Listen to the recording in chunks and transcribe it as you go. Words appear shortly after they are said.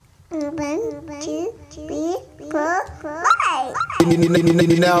You're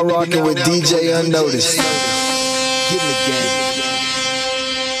now rocking with DJ Unnoticed. Get in the game.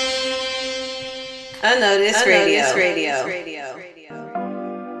 Unnoticed Radio.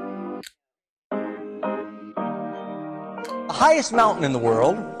 The highest mountain in the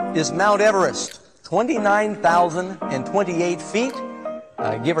world is Mount Everest, 29,028 feet,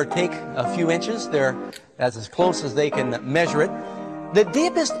 give or take a few inches. That's as close as they can measure it. The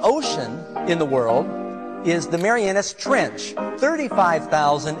deepest ocean in the world is the Marianas Trench,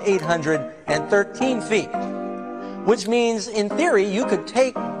 35,813 feet, which means, in theory, you could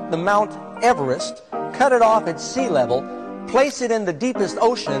take the Mount Everest, cut it off at sea level, place it in the deepest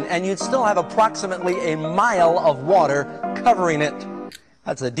ocean, and you'd still have approximately a mile of water covering it.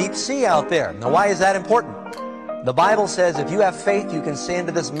 That's a deep sea out there. Now, why is that important? The Bible says if you have faith, you can say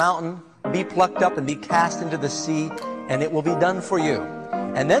unto this mountain, be plucked up and be cast into the sea, and it will be done for you.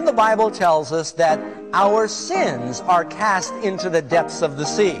 And then the Bible tells us that our sins are cast into the depths of the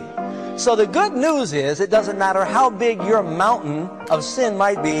sea. So the good news is, it doesn't matter how big your mountain of sin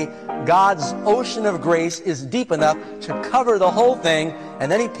might be, God's ocean of grace is deep enough to cover the whole thing, and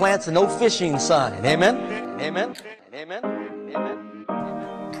then He plants a no fishing sign. Amen? Amen? Amen? Amen?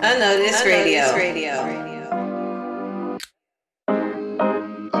 Unnoticed Radio.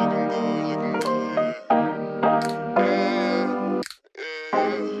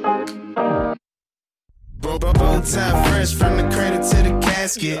 Bow tie fresh from the cradle to the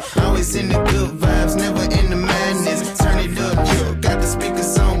casket. Always in the good vibes, never in the madness. Turn it up, yo, got the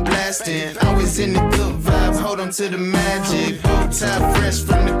speakers on blasting. Always in the good vibes, hold on to the magic. Bow tie fresh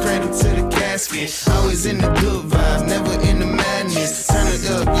from the cradle to the casket. Always in the good vibes, never in the madness. Turn it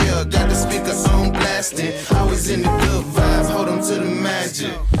up, yo, got the speakers on blasting. Always in the good vibes, hold on to the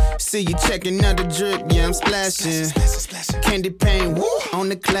magic. See you checking out the drip, yeah, I'm splashing. Candy paint, woo, on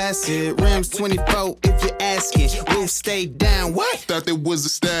the classic. Rams 24, if you're asking. Roof stay down, what? Thought that was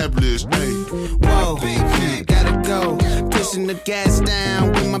established, hey. Whoa, gotta go. Pushing the gas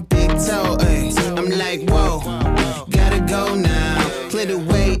down with my big toe, ay. I'm like, whoa, gotta go now. Clear the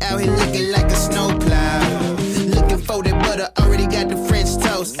way out here looking like a snowplow. Looking for that butter, already got the French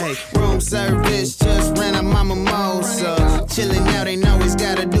toast, ay. Room service, just ran out my mimosa. Chilling out, ain't always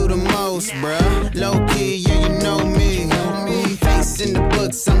gotta do the most, bruh. Low key, yeah, you know me. Face in the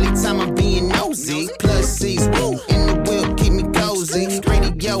books, only time I'm being nosy. Plus seats, woo, in the wheel, keep me cozy.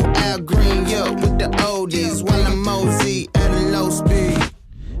 Radio Al Green, yo, with the oldies. While I'm mosey at a low speed.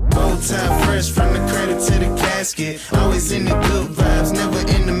 Bow tie fresh from the cradle to the casket. Always in the good vibes, never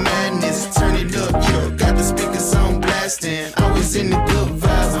in the madness. Turn it up, yo, got the speakers on blasting. Always in the good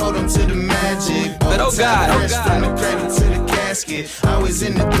vibes, hold on to the magic. Bow tie fresh from the cradle to the casket. Always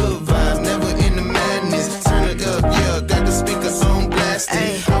in the good vibes, never in the madness. Turn it up, yo, got the speakers on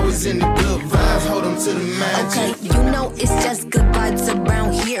blasting. Always in the good vibes, hold on to the magic. Okay, you know it's just good vibes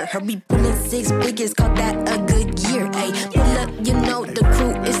around here. Hurry pulling 6 figures, call that a good year. Hey, pull up, you know the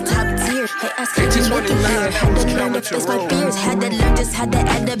crew is top tier. Hey, ask how you make it here. Had to learn to face my fears. Had to learn just how to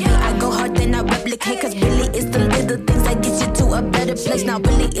elevate. I go hard, then I replicate. Cause really it's the little things that get you to a better place. Now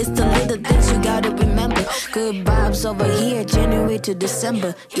really it's the little things you gotta remember. Good vibes over here, January to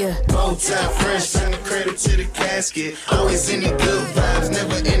December, yeah. Bow tie fresh from the cradle to the casket. Always in the good vibes,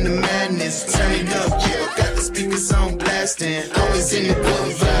 never in the madness. Turn it up, yeah, got the speakers on blasting. Always in the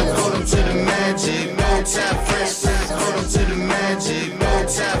good vibe, hold on to the magic. Bow tie fresh, hold on to the magic. Bow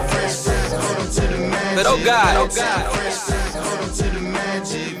tie fresh, hold on to the magic. But oh God, hold on to the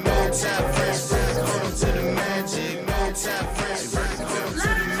magic. Bow tie fresh, hold on to the magic. Bow tie fresh, hold on to the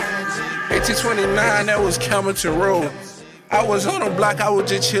magic. 1829, that was Campbellton Road. I was on the block, I was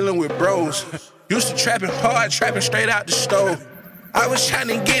just chilling with bros. Used to trapping hard, trapping straight out the stove. I was trying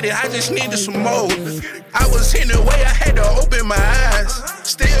to get it, I just needed some more. I was in the way, I had to open my eyes.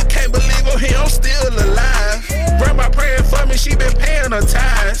 Still can't believe I'm here, I'm still alive. Grandma praying for me, she been paying her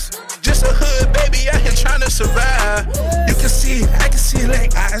tithes. Just a hood baby out here trying to survive. You can see it, I can see it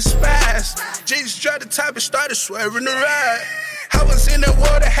like I aspires. Jesus dropped the top and started swerving the ride. I was in the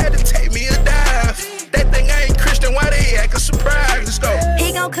water, had to take me a dive. That thing I ain't Christian, why they actin' surprised? Let's go.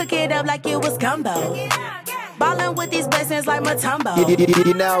 He gon' cook it up like it was gumbo. Ballin' with these blessings like Matumbo.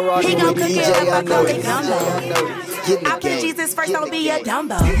 You now rocking He gon' with cook it DJ up like Unnoticed. gumbo. Get I the put game. Jesus first, don't be a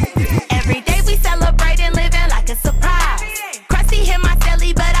Dumbo. Every day we celebrating, living like a surprise. Crusty hit my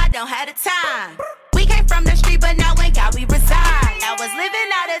celly, but I don't have the time. We came from the street, but now in God we reside. I was living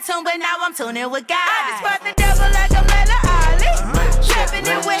out of tune, but now I'm tuning with God. I just fought the devil like I'm Layla Ali. Trapping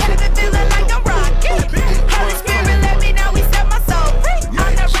it with heaven, feeling like I'm rockin'. Holy Spirit, let me know we set my soul free.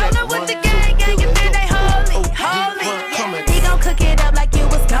 I'm not rolling with the gang, you feel they holy, holy. Yeah. He gon' cook it up like it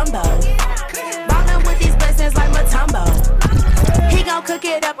was gumbo.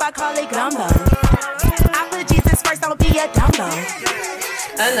 I call it gumbo. I put Jesus first, don't be a dumbo.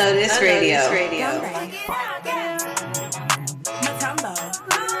 Unnoticed Radio. Matumbo.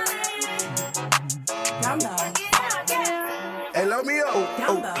 Gumbo. Hey, love me up.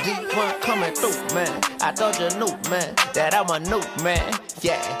 Oh, G1 coming through, man. I thought you knew, man, that I'm a new man.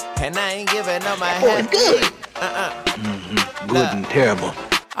 Yeah, and I ain't giving up my hand. Good. Good and terrible.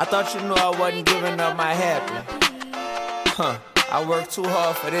 I thought you knew I wasn't giving up my happy. I worked too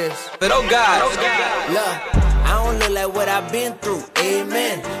hard for this. But oh God. Look, I don't look like what I've been through,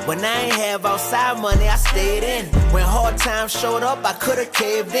 amen. When I ain't have outside money, I stayed in. When hard times showed up, I could've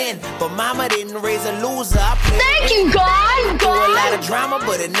caved in. But mama didn't raise a loser, I played. Thank you, God. Through a lot of drama,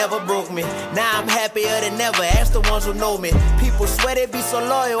 but it never broke me. Now I'm happier than ever, ask the ones who know me. People swear they be so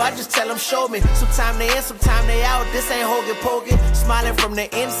loyal, I just tell them show me. Sometime they in, sometime they out, this ain't hokey pokey. Smiling from the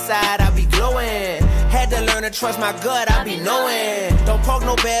inside, I be glowing. Had to learn to trust my gut, I be knowing. Don't poke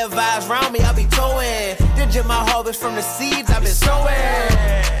no bad vibes around me, I be towing. Did my harvest from the seeds I've been sowing.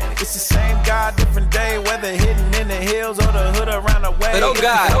 It's the same God, different day, whether hidden in the hills or the hood around the way. But oh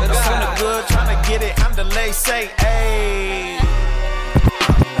God, I'm the good, trying to get it, I'm delayed, say, ayy.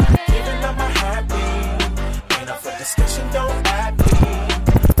 Giving up my happy, ain't up for discussion, don't add me.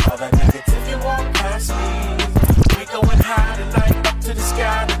 All that negativity won't pass me. We going high tonight, up to the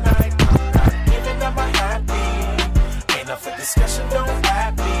sky tonight. Giving up my happy, ain't up for discussion, don't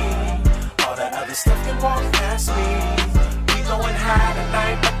add me. All that other stuff can walk past me. We going high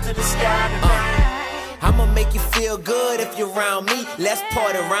tonight, up to the sky tonight. I'ma make you feel good if you're around me. Let's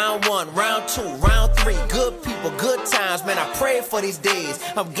party round 1, round 2, round 3. Good people, good times, man, I prayed for these days.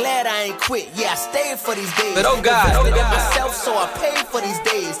 I'm glad I ain't quit, yeah, I stayed for these days. But oh God, invested in myself, so I paid for these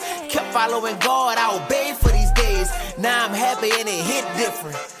days. Kept following God, I obeyed for these days. Now I'm happy and it hit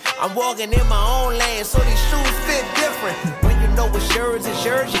different. I'm walking in my own lane, so these shoes fit different. When you know what's yours is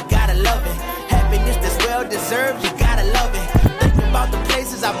yours, you gotta love it. Happiness that's well deserved, you gotta love it. Think about the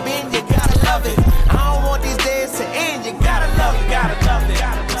places I've been, you gotta love it. I don't want these days to end, you gotta love it, gotta love it.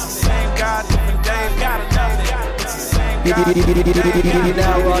 It's the same God, different days, gotta love it. It's the same God. You're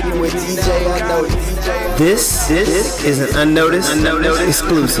now rocking with DJ Unnoticed. This is an Unnoticed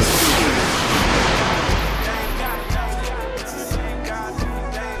exclusive.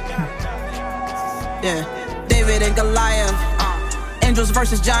 Yeah, David and Goliath, angels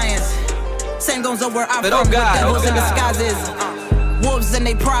versus giants. Same goes over our from with devils in disguises. Wolves in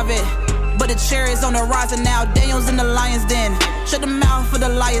they private, but the chariots on the rise, and now Daniel's in the lion's den. Shut the mouth for the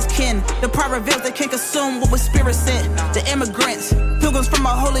liar's kin. The pride reveals they can't consume what was spirit sent. The immigrants, pilgrims from a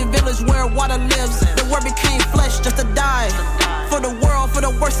holy village where water lives. The word became flesh just to die. For the world, for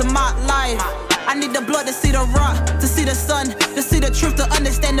the worst of my life. I need the blood to see the rock, to see the sun, to see the truth, to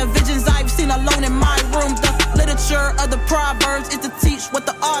understand the visions I've seen alone in my room. The literature of the Proverbs is to teach what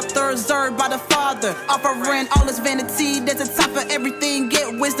the author observed by the Father. Offering all its vanity, there's a time for everything.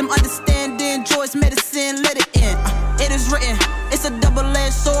 Get wisdom, understanding, joy's medicine, let it in. It is written, it's a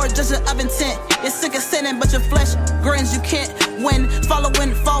double-edged sword, just an of intent. You're sick of sinning, but your flesh grins, you can't win.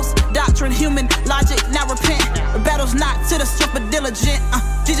 Following false doctrine, human logic, now repent. The battle's not to the swift but diligent.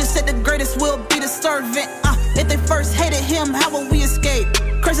 Jesus said the greatest will be the servant. If they first hated him, how will we escape?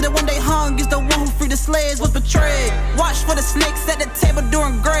 Crazy that one day hung is the one who freed the slaves, was betrayed. Watch for the snakes at the table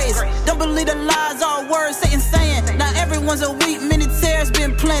during grace. Don't believe the lies, all words Satan saying. Now everyone's a weak, many tears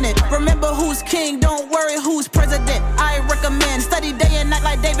been planted. Remember who's king, don't worry who's president. I recommend study day and night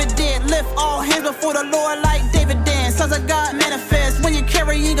like David did. Lift all hands before the Lord like David did. Sons of God manifest when you're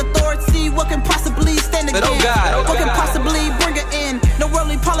carrying authority. What can possibly stand against? What can possibly bring it in? No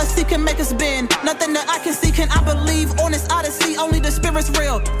worldly policy can make us bend. Nothing that I can see can I believe. On this odyssey, only the spirit's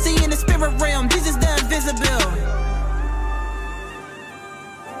real. See in the spirit realm, Jesus the invisible.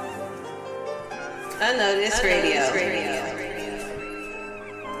 Unnoticed Radio.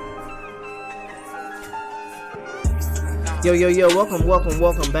 Yo,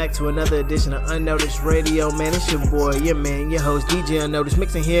 welcome back to another edition of Unnoticed Radio, man. It's your boy, your man, your host, DJ Unnoticed,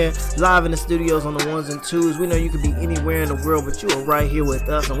 mixing here live in the studios on the ones and twos. We know you could be anywhere in the world, but you are right here with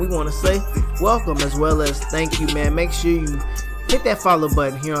us, and we want to say welcome as well as thank you, man. Make sure you hit that follow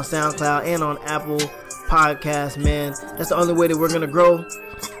button here on SoundCloud and on Apple Podcasts, man. That's the only way that we're going to grow.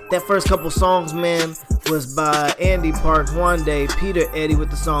 That first couple songs, man, was by Andy Park, WANDE, Peter Eddy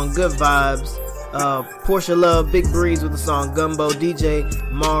with the song Good Vibes, Porsche Love, BigBreeze with the song Gumbo, DJ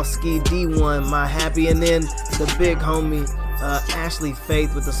Marxx D1, My Happy, and then the big homie Ashleigh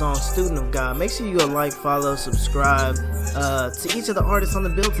Faith with the song Student of God. Make sure you go like, follow, subscribe to each of the artists on the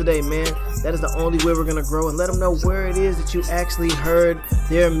bill today, man. That is the only way we're gonna grow, and let them know where it is that you actually heard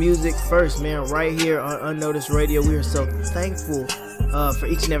their music first, man. Right here on Unnoticed Radio. We are so thankful for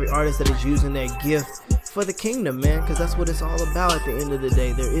each and every artist that is using their gift for the kingdom, man, because that's what it's all about at the end of the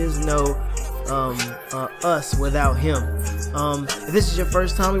day. There is no us without him. If this is your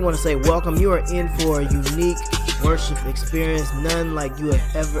first time, we want to say welcome. You are in for a unique worship experience, none like you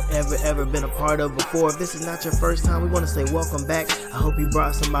have ever been a part of before. If this is not your first time, we want to say welcome back. I hope you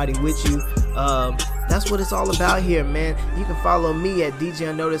brought somebody with you. That's what it's all about here, man. You can follow me at DJ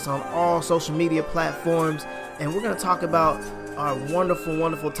Unnoticed on all social media platforms, and we're going to talk about our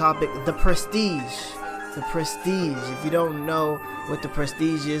wonderful topic, the prestige. The Prestige. If you don't know what The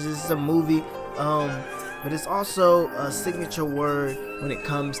Prestige is, this is a movie, but it's also a signature word when it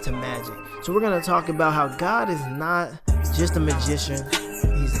comes to magic. So we're going to talk about how God is not just a magician.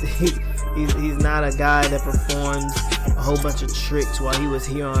 He's not a guy that performs a whole bunch of tricks while he was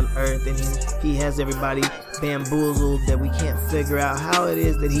here on earth, and he has everybody bamboozled that we can't figure out how it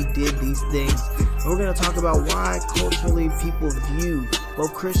is that he did these things. And we're going to talk about why culturally people view,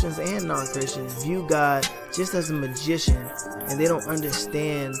 both Christians and non-Christians, view God just as a magician, and they don't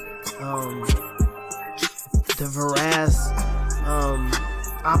understand the veracious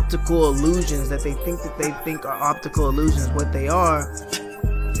optical illusions that they think are optical illusions. What they are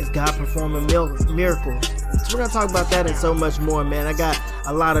is God performing miracles. So we're going to talk about that and so much more, man. I got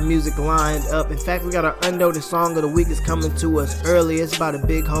a lot of music lined up. In fact, we got our Unnoticed Song of the Week is coming to us early. It's by the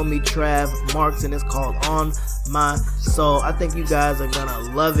big homie Trev, Marxx, and it's called On My Soul. I think you guys are going to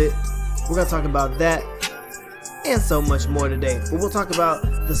love it. We're going to talk about that and so much more today. But we'll talk about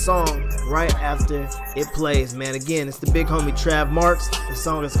the song right after it plays, man. Again, it's the big homie Trev, Marxx. The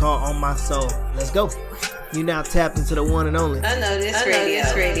song is called On My Soul. Let's go. You now tapped into the one and only Unnoticed Radio.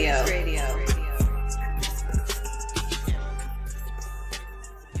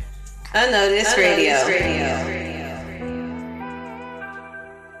 Unnoticed Radio.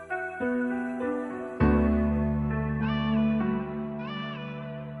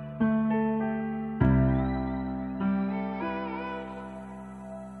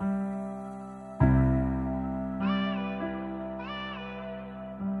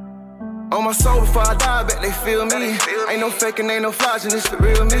 On my soul before I die, I bet they feel me. Ain't no faking, ain't no flogging, it's the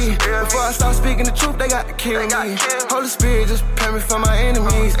real me. Before I start speaking the truth, they got to kill me. Holy Spirit just prepare me for my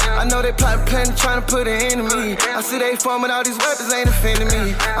enemies. I know they plotting, planning, trying to put an end to me. I see they forming all these weapons, ain't offending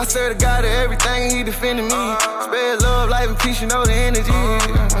me. I serve the God of everything and he defending me. Spread love, life, and peace, you know the energy.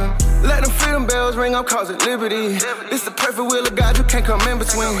 Let them freedom bells ring, I'm causing liberty. It's the perfect will of God, you can't come in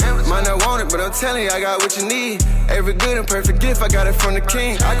between. Might not want it, but I'm telling you, I got what you need. Every good and perfect gift, I got it from the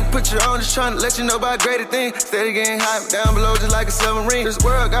King. I can put you on, just trying to let you know about greater things. Steady getting high, down below just like a submarine. This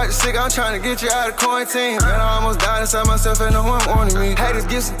world got you sick, I'm trying to get you out of quarantine. Man, I almost died inside myself, and no one wanted me. Haters,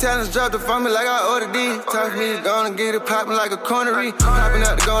 gifts, and talents dropped it from me like I ordered these. Time for me to go and get it popping like a cornery. Popping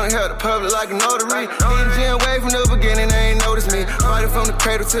out to go and help the public like a notary. Hitting way from the beginning, they ain't noticed me. Fighting from the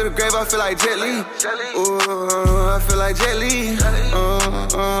cradle to the grave, I feel like Jet Li. Ooh, I feel like Jet Li.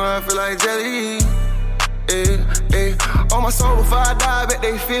 I feel like Jet Li. On my soul before I die, I bet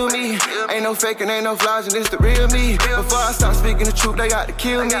they feel me. Ain't no faking, ain't no flogging, it's the real me. Before I start speaking the truth, they got to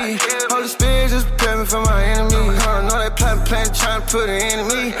kill me. Holy Spirit just prepare me for my enemies. I know they planning, trying to put an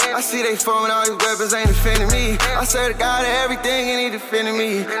enemy. I see they forming all these weapons, ain't defending me. I serve the God of everything and he defending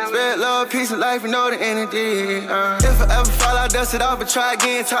me. Spread love, peace, and life, you know the energy. If I ever fall, I dust it off and try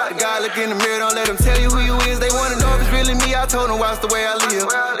again. Talk to God, look in the mirror, don't let them tell you who you is. They wanna know if it's really me, I told them watch the way I live.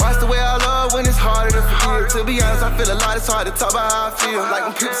 Watch the way I love when it's harder to forgive. To be honest, I feel a lot, it's hard to talk about how I feel. Like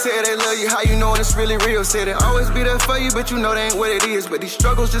when people say they love you, how you know when it's really real. Say they always be there for you, but you know they ain't what it is. But these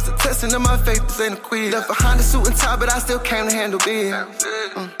struggles just a testing of my faith, this ain't a quiz. Left behind the suit and tie, but I still came to handle business.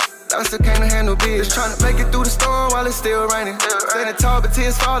 I still came to handle business. Trying to make it through the storm while it's still raining. Standing tall, but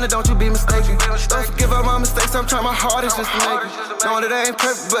tears falling, don't you be mistaken. Don't forgive all my mistakes, I'm trying my hardest just to make it. Knowing that I ain't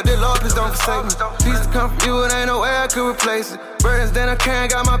perfect, but the Lord, please don't forsake me. Peace to come from you, and ain't no way I could replace it. Burdens then I can't,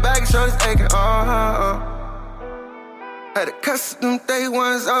 got my back and shoulders aching. Had to cuss them day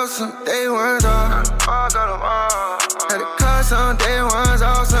ones off, some day ones off. Had to cut some day ones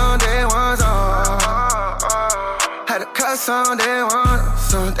off, some day ones off. Had to cut some day ones,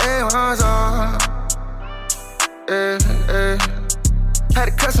 some day ones off. Had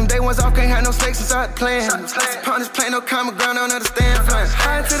to cut some day ones off, can't have no snakes inside the plan. Slice upon this plane, no common ground, don't understand. Flying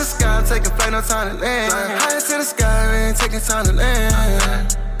high into the sky, I'm taking flight, no time to land. High into the sky, we ain't taking time to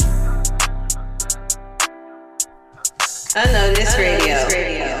land. Unnoticed Radio.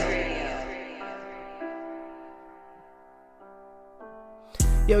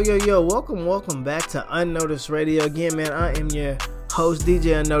 Yo, welcome back to Unnoticed Radio. Again, man, I am your host,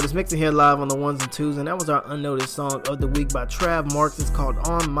 DJ Unnoticed, mixing here live on the ones and twos, and that was our Unnoticed song of the week by Trev, Marxx. It's called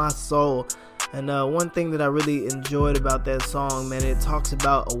On My Soul. And one thing that I really enjoyed about that song, man, it talks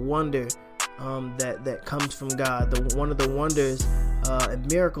about a wonder that comes from God. One of the wonders and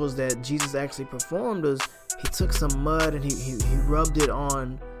miracles that Jesus actually performed was he took some mud and he rubbed it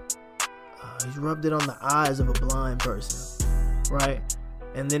on the eyes of a blind person, right?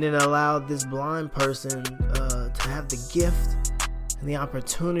 And then it allowed this blind person to have the gift and the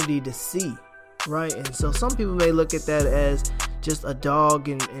opportunity to see, right? And so some people may look at that as just a dog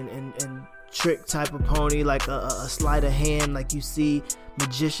and trick type of pony, like a sleight of hand like you see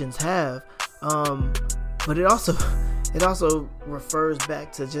magicians have. But it also refers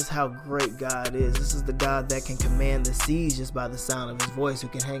back to just how great God is. This is the God that can command the seas just by the sound of his voice, who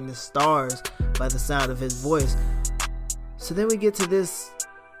can hang the stars by the sound of his voice. So then we get to this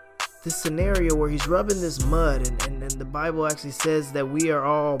scenario where he's rubbing this mud, and the Bible actually says that we are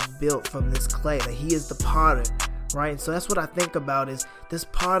all built from this clay, that he is the potter, right? And so that's what I think about, is this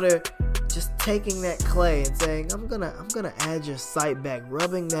potter just taking that clay and saying, I'm gonna add your sight back,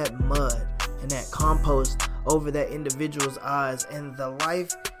 rubbing that mud and that compost over that individual's eyes, and the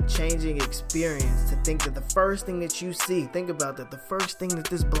life-changing experience to think that the first thing that you see, think about that, the first thing that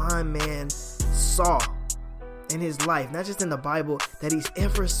this blind man saw in his life, not just in the Bible, that he's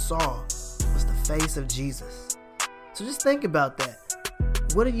ever saw, was the face of Jesus. So just think about that.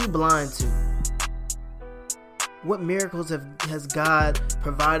 What are you blind to? What miracles has God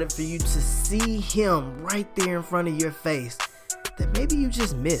provided for you to see him right there in front of your face that maybe you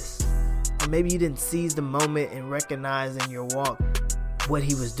just missed? Or maybe you didn't seize the moment and recognize in your walk what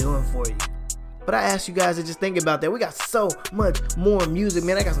he was doing for you. But I ask you guys to just think about that. We got so much more music,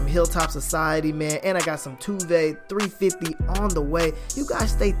 man. I got some Hilltop Society, man, and I got some TUVÍ 350 on the way. You guys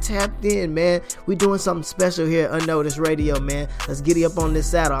stay tapped in, man. We doing something special here at Unnoticed Radio, man. Let's giddy up on this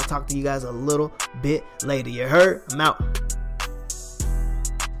saddle. I'll talk to you guys a little bit later. You heard? I'm out.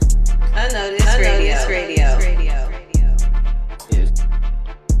 Unnoticed Radio.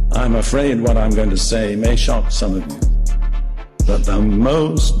 I'm afraid what I'm going to say may shock some of you. But the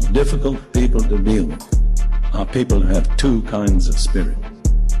most difficult people to deal with are people who have two kinds of spirit.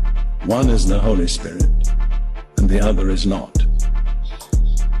 One is the Holy Spirit, and the other is not.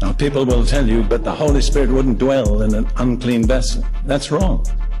 Now, people will tell you, but the Holy Spirit wouldn't dwell in an unclean vessel. That's wrong.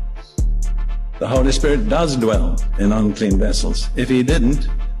 The Holy Spirit does dwell in unclean vessels. If he didn't,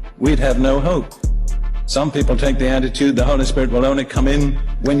 we'd have no hope. Some people take the attitude the Holy Spirit will only come in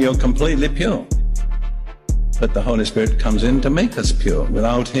when you're completely pure. But the Holy Spirit comes in to make us pure.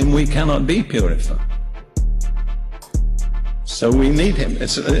 Without him, we cannot be purified. So we need him.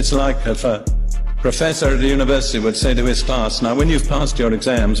 It's like if a professor at a university would say to his class, now when you've passed your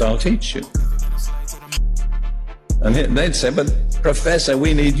exams, I'll teach you. And they'd say, but Professor,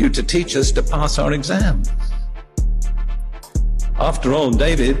 we need you to teach us to pass our exams. After all,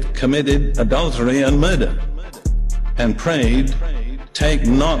 David committed adultery and murder and prayed, take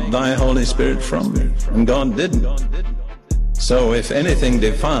not thy Holy Spirit from me. And God didn't. So if anything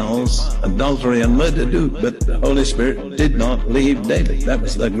defiles, adultery and murder do, but the Holy Spirit did not leave David. That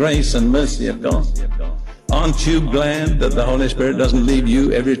was the grace and mercy of God. Aren't you glad that the Holy Spirit doesn't leave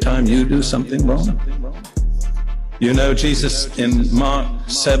you every time you do something wrong? You know, Jesus in Mark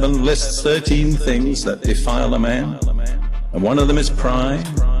 7 lists 13 things that defile a man. And one of them is pride,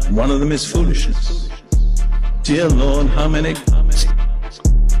 and one of them is foolishness. Dear Lord, how many...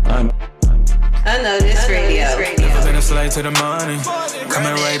 Unnoticed Radio. Never been a slave to the money.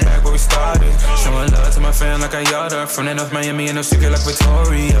 Coming right back where we started. Showing love to my fan like I yada. From the North Miami and no secret like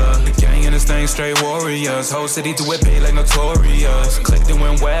Victoria. The gang in this thing straight warriors. Whole city to whip it like notorious. Clicked and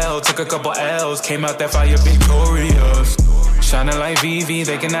went well, took a couple L's. Came out that fire victorious. Shining like VV,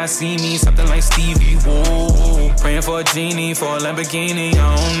 they cannot see me. Something like Stevie, whoa. Praying for a genie, for a Lamborghini.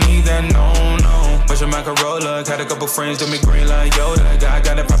 I don't need that, no. Pushing my Corolla, got a couple friends do me green like Yoda. I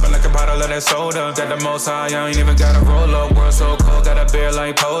got it popping like a bottle of that soda. Got the most high, I ain't even got a roll up. World so cold, got a beer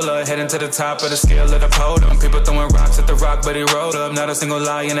like Polar. Heading to the top of the scale of the podium. People throwing rocks at the rock, but he rolled up. Not a single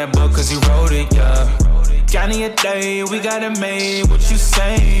lie in that book, cause he wrote it, yeah. Johnny a day, we got it made, what you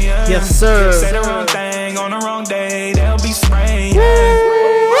say? Yeah. Yes, sir. Say the wrong thing on the wrong day, they'll be spraying.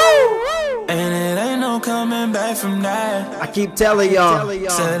 And it ain't no coming back from that. I keep telling y'all.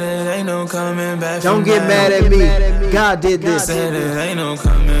 Said it ain't no coming back Don't from get that. mad at me. God did this. Said it ain't no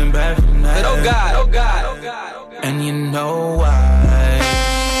coming back from that. Oh God. And you know why.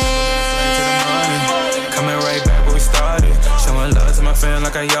 Coming right back where we started. Showing love to my fan like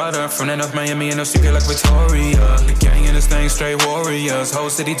like I oughta. From that North Miami and no secret like Victoria. The gang in this thing straight warriors. Whole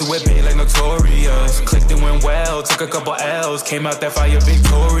city to whip me like notorious. Clicked and went well, took a couple L's. Came out that fire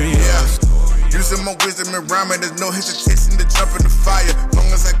victorious. Using my wisdom and rhyming, there's no hesitation to jump in the fire.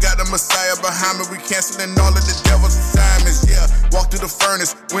 Long as I got the Messiah behind me, we canceling all of the devil's assignments, yeah. Walk through the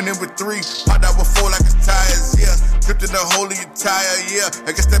furnace, went in with 3, popped out with 4 like it's tires, yeah. Dripped in the hole of your tire, yeah.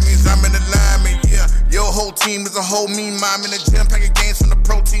 I guess that means I'm in alignment, yeah. Your whole team is a whole mean mime in the gym, packing games from the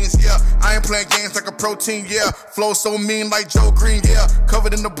proteins, yeah. I ain't playing games like a protein, yeah. Flow so mean like Joe Green, yeah.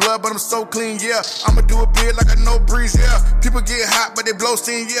 Covered in the blood, but I'm so clean, yeah. I'ma do a bid like I know breeze, yeah. People get hot, but they blow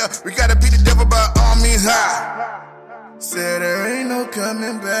steam, yeah. We gotta beat the devil by all means high. Said there ain't no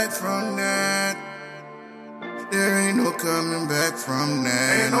coming back from that. There ain't no coming back from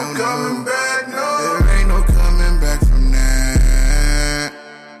that. Ain't no coming back, no. There ain't no coming back from that.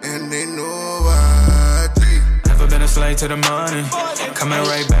 And they know why. Never been a slave to the money. Coming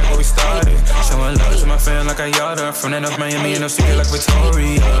right back where we started. Showing love to my fan like I oughta. From that North Miami and no secret like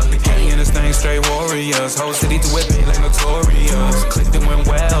Victoria. The gang in this thing straight warriors. Whole city to whip me like notorious. Clicked and went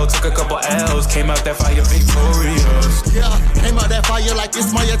well, took a couple L's. Came out that fire victorious. Yeah, came out that fire like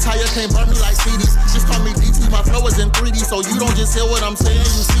it's my attire. Can't burn me like CDs. Just call me DT, my flow is in 3D. So you don't just hear what I'm saying,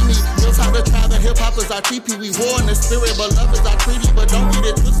 you see me. Hilltop to Trev and hip-hop is our TP. We war in the spirit, but love is our treaty. But don't get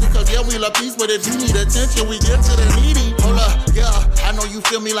it twisted, cause yeah, we love peace. But if you need attention, we give to the needy. Hold up, yeah, I know you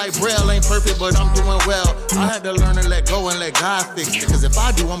feel me like GRAIL ain't perfect, but I'm doing well. I had to learn to let go and let God fix it, cause if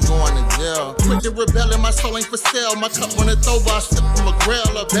I do, I'm going to jail. Quick to rebel and my soul ain't for sale. My cup when it's over, I sip from a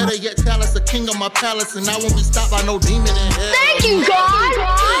GRAIL. Or better yet, Chalice, the king of my palace, and I won't be stopped by no demon in hell. Thank you, God!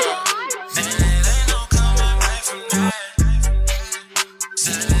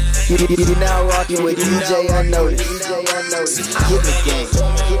 You're now rocking with DJ Unnoticed. Hit the game.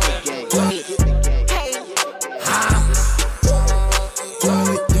 Baby.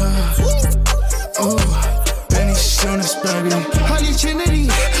 Holy Trinity,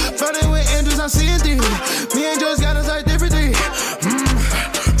 floating with angels, I'm seeing things. Me and Joe's got us like different things.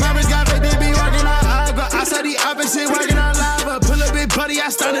 Maverick got faith, they be working out hard, but I said the opposite, working out lava. Pull a big buddy, I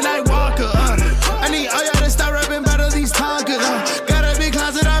started like Walker. I need all y'all to start rapping better these Tonkas. Got a big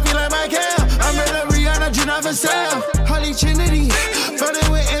closet, I feel like Michael. I'm in a Rihanna, dream of herself. Holy Trinity,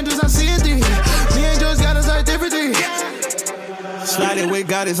 floating with angels, I'm seeing things. Me and Joe's got us like different things. Sliding with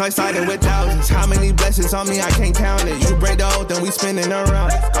God is like sliding with thousands. How many blessings on me, I can't count it. You break the oath and we spinning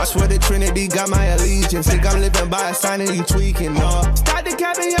around. I swear the Trinity got my allegiance. Think I'm living by a sign and you tweaking, no. Start the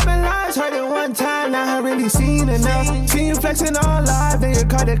capping up in lies, heard it one time, now I really seen enough. Seen you flexing all live, then your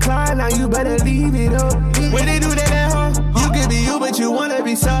car decline, now you better leave it up. When they do that at home, you can be you, but you wanna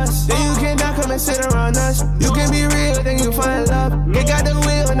be sus. Then you cannot come and sit around us. You can be real, then you find love. They got the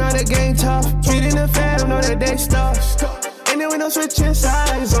wheel, know the game tough. Treating the fam, know that they stuff. And then we don't switching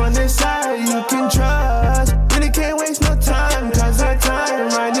sides on this side, you can trust. Really can't waste no time, cause our time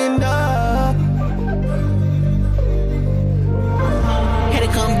running up. Had to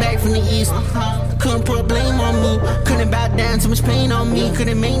come back from the east. Couldn't put blame on me. Couldn't bow down, too much pain on me.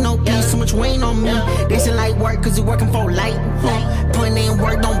 Couldn't make no peace, too much weight on me. They say like work, cause you working for light. Putting in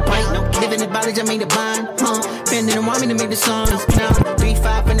work, don't bite. Living the body, I made it blind. Bending and want me to make the songs. Now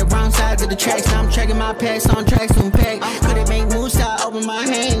 3-5 in the wrong sides of the tracks. Now I'm tracking my past on tracks from pack. Couldn't make moves, so I open my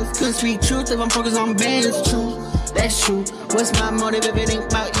hands. Couldn't speak truth if I'm focused on bands. True, that's true. What's my motive if it ain't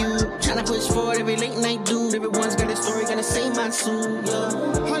about you? Tryna push forward every late night dude. Everyone's got a story, gonna say mine soon. Yeah.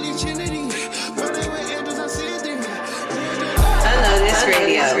 Holy Trinity, burning with angels, I see it there. Unnoticed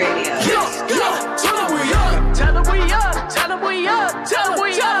Radio. Tell them we up. Tell them we up. Tell them we up. Tell them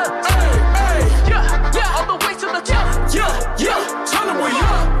we up. Hey, yeah. All the way to the top. Yeah. Tell them we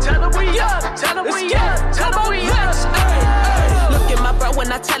up. Tell them we up. Tell them we up. Tell them we up. Look at my bro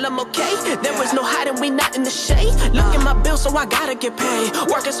when I tell him okay. There was no hiding, we not in the shade. Look at my bill, so I gotta get paid.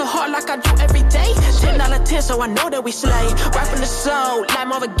 Working so hard like I do every day. 10 out of 10, so I know that we slay. Right from the soul, like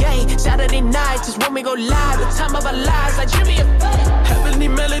Marvin Gaye. Saturday nights is when we go live. The time of our lives, like Jimmy and Faye. Heavenly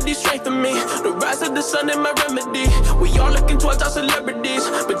melody strengthen me. The rise of the sun is my remedy. We all looking towards our celebrities,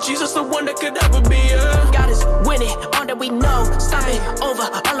 but Jesus the one that could ever be. God is winning, all that we know. Stopping over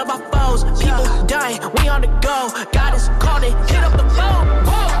all of our foes. People dying, we on the go. God is calling, get up the phone.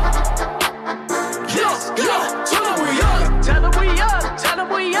 Yeah. Tell them we up. Tell them we up. Tell them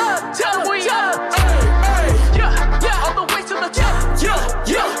we up. Tell them we up. Hey. Yeah. All the way to the top.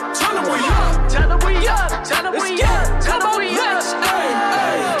 Yeah. Tell them we up. Tell them we up. Tell them we up. Tell them we up.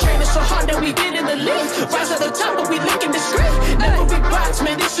 Training so hard that we get in the league. Rise at the top, but we licking the script. Never be bots,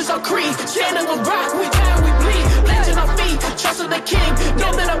 man. This is our creed. Stand on the rock, we die, we bleed. Planting our feet. Trust of the king.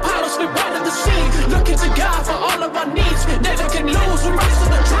 Know that Apollo's been right of the scene. Looking to God for all of our needs. Never can lose, we rise to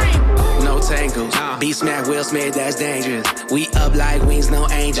the dream. No tangles, beat smack Will Smith, that's dangerous. We up like wings, no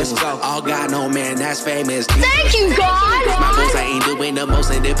angels. All God, no man, that's famous. Thank you, God. My boys, I ain't doing the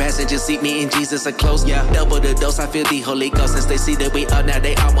most. In the passenger seat, me and Jesus are close. Yeah, double the dose, I feel the Holy Ghost. Since they see that we up now,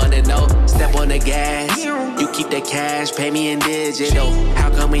 they all wanna know. Step on the gas, you keep the cash, pay me in digital.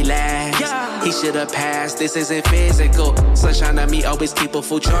 How come we last? He should've passed, this isn't physical. Sunshine on me, always keep a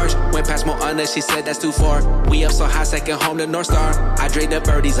full charge. Went past more honor, she said that's too far. We up so high, second home to North Star. I drink the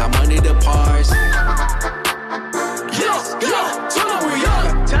birdies, I'm under the pars. Yeah, tell them we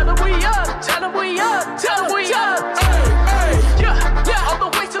up. Tell them we up. Tell them we up. Tell them we up. Hey, yeah, all the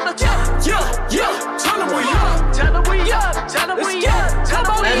way to the top. Yeah, tell them we up. Tell them we up. Tell them we up. Tell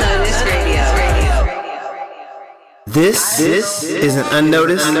them we up. Unnoticed Radio. This is an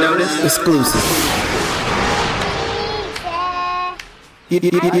Unnoticed exclusive. You're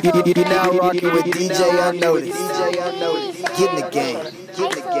now rocking with DJ Unnoticed. Get in the game.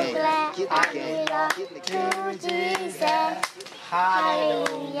 Get in the game.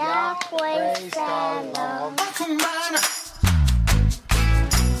 Hallelujah, praise the Lord.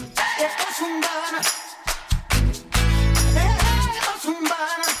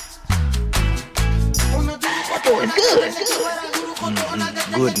 Boy, good.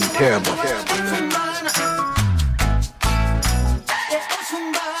 Good and terrible.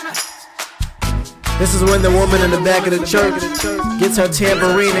 This is when the woman in the back of the church gets her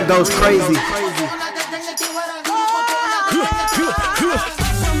tambourine and goes crazy.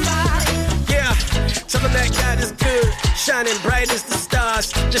 Yeah, tell them that God is good, shining bright as the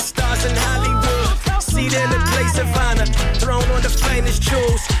stars, just stars in Hollywood. Seated in a place of honor, thrown on the finest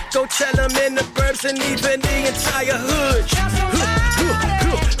jewels. Go tell them in the burbs and even the entire hood.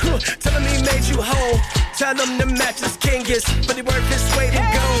 Tell them he made you whole. Tell them the mattress king is, but he worth his weight in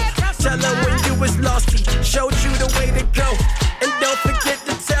gold. Tell them when you was lost, he showed you the way to go. And don't forget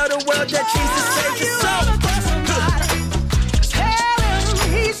to tell the world that Jesus saved your soul. Tell him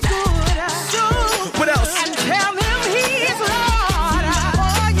he's good. What else? And tell him he's Lord.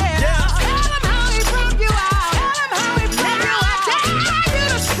 Oh yeah. Tell him how he brought you out. Tell him how he brought you out. Tell you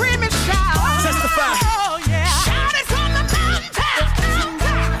to scream and shout. Testify. Oh yeah. Shout it from the mountain.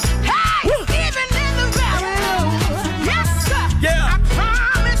 Hey, even in the valley. Yes sir. Yeah. I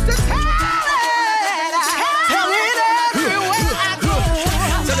promise to tell it. Tell it everywhere I go.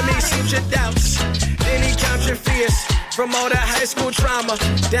 Tell him he sees your doubts, then he counts your fears. From all the high school trauma,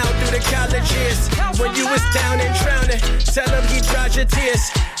 down through the college years. When you was down and drowning, tell him he dried your tears.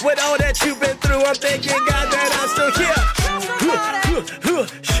 With all that you've been through, I'm thanking God that I'm still here.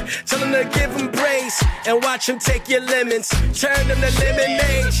 Tell him to give him praise and watch him take your lemons, turn them to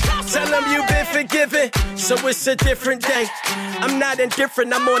lemonade. Tell him you've been forgiven, so it's a different day. I'm not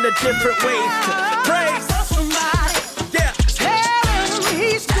indifferent, I'm on a different wave. Praise. Yeah. Tell him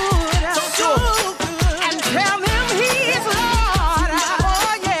he's good. So And tell him he's Lord.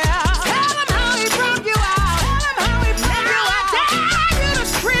 Oh yeah. Tell him how he brought you out. Tell him how he brought you out. Dare you to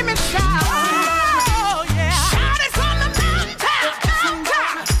scream and shout. Oh yeah. Shout it from the mountain.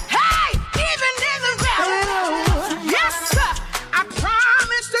 Hey, even in the valley. Yes sir. I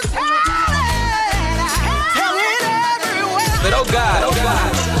promise to tell it. Tell it everywhere. But oh God.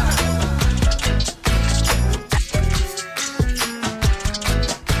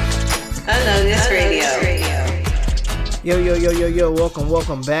 Unnoticed Radio. Yo,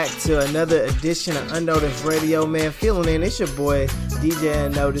 welcome back to another edition of Unnoticed Radio, man. Feeling in, it's your boy, DJ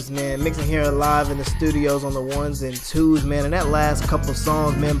Unnoticed, man. Mixing here live in the studios on the ones and twos, man. And that last couple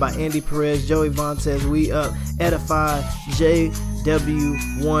songs, man, by Perez, Joey Vantes, We Up, Edify,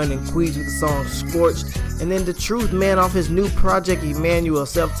 JW1, and Quese with the song Scorched. And then The Truth, man, off his new project, Emmanuel,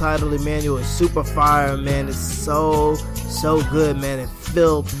 self-titled Emmanuel, is super fire, man. It's so good, man. It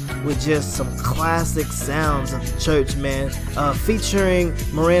filled with just some classic sounds of the church, man. Featuring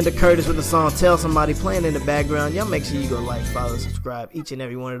Maranda Curtis with the song Tell Somebody playing in the background. Y'all make sure you go like, follow, subscribe each and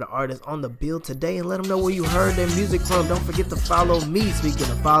every one of the artists on the bill today and let them know where you heard their music from. Don't forget to follow me.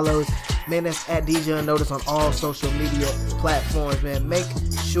 Speaking of follows, man, that's at DJ Unnoticed on all social media platforms, man. Make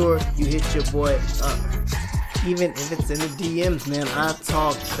sure you hit your boy up. Even if it's in the DMs, man, I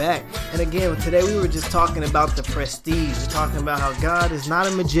talk back. And again, today we were just talking about the prestige. We're talking about how God is not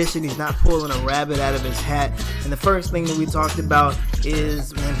a magician. He's not pulling a rabbit out of his hat. And the first thing that we talked about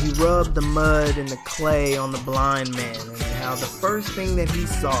is when he rubbed the mud and the clay on the blind man. And how the first thing that he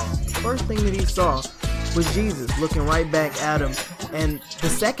saw was Jesus looking right back at him. And the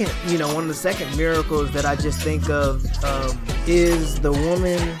second, one of the second miracles that I just think of is the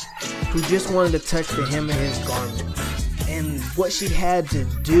woman who just wanted to touch the hem of his garment. And and what she had to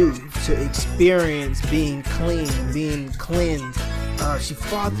do to experience being clean, being cleansed. She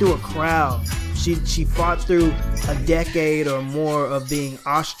fought through a crowd. She fought through a decade or more of being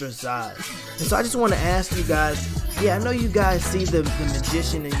ostracized. And so I just want to ask you guys, I know you guys see the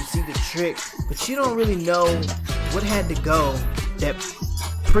magician and you see the trick, but you don't really know what had to go that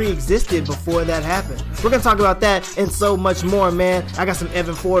pre-existed before that happened. We're going to talk about that and so much more, man. I got some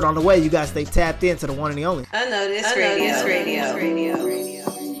Evan Ford on the way. You guys stay tapped into the one and the only Unnoticed Radio.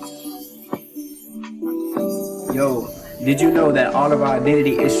 Yo, did you know that all of our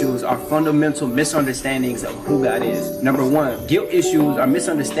identity issues are fundamental misunderstandings of who God is? Number one, guilt issues are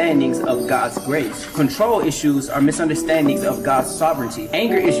misunderstandings of God's grace. Control issues are misunderstandings of God's sovereignty.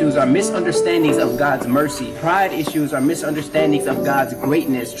 Anger issues are misunderstandings of God's mercy. Pride issues are misunderstandings of God's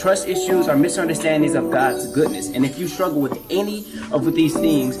greatness. Trust issues are misunderstandings of God's goodness. And if you struggle with any of these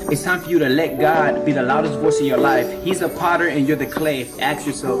things, it's time for you to let God be the loudest voice in your life. He's the potter and you're the clay. Ask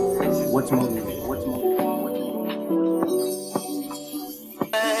yourself, what's moving me?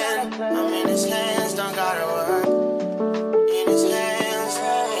 I'm in his hands, don't gotta work. In his hands,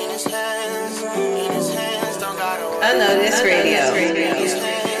 in his hands, in his hands, don't gotta work. Unnoticed Radio. In his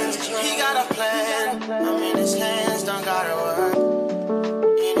hands, he got a plan. I'm in his hands, don't gotta work.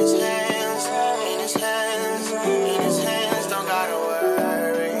 In his hands, in his hands, in his hands, don't gotta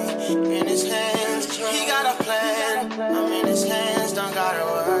worry. In his hands, he got a plan. I'm in his hands, don't gotta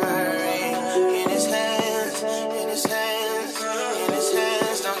worry. In his hands, in his hands, in his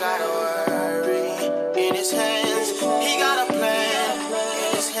hands, don't gotta worry. In his hands, he got a plan.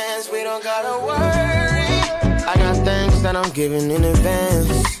 In his hands, we don't gotta worry. I got things that I'm giving in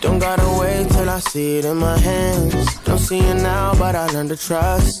advance. Don't gotta wait till I see it in my hands. Don't see it now, but I learned to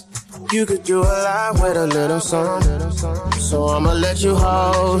trust. You could do a lot with a little song. So I'ma let you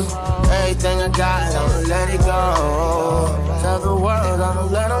hold everything I got, I'ma let it go. Tell the world, I'ma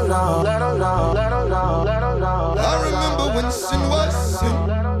let them know. Let them know, let them know, let them know. I remember when sin was sin.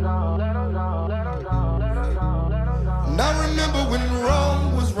 And I remember when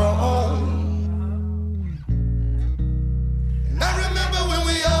wrong was wrong. And I remember when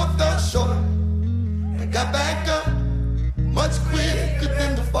we all fell short and got back up much quicker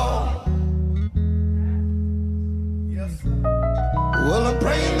than the fall. Well, I'm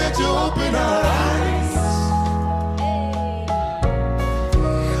praying that you open our eyes.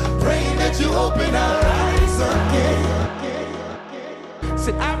 Praying that you open our eyes again.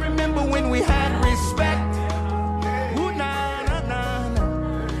 Said I remember when we had respect. Ooh, nah, nah, nah,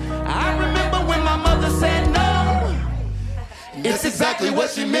 nah. I remember when my mother said no. It's exactly what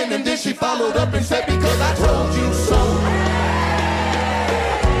she meant, and then she followed up and said, because I told you so.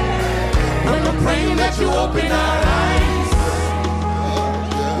 When I'm praying that you open our eyes.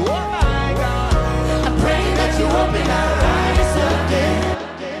 Oh my God, I'm praying that you open our eyes again.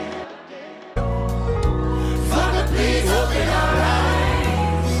 Father, please open our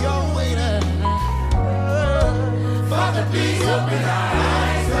eyes. We all waiting. Father, please open our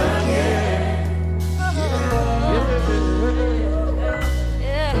eyes again.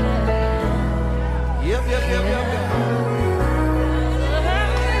 Yep.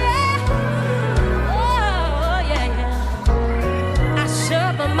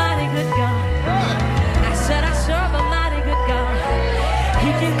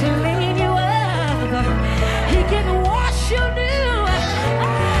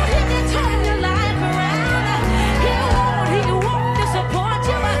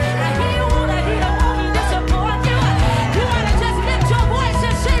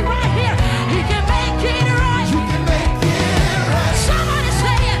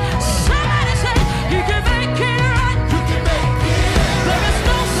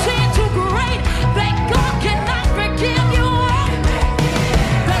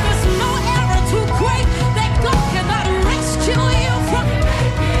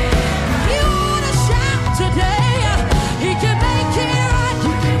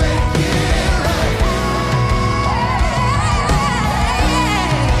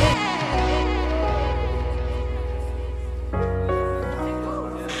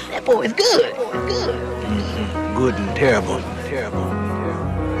 Oh, it's good. Good and terrible. Yep.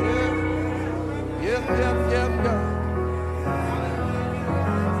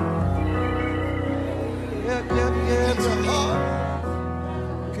 It's hard.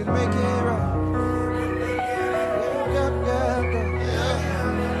 You can make it right. Yep.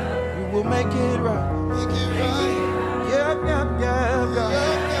 You will make it right. Yep.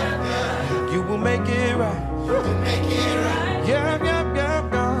 You will make it right. Yep.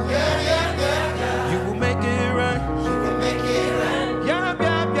 You will make it right. Yep.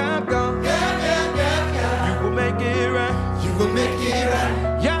 You will make it right.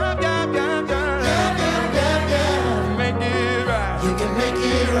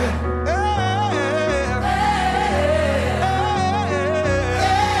 it right.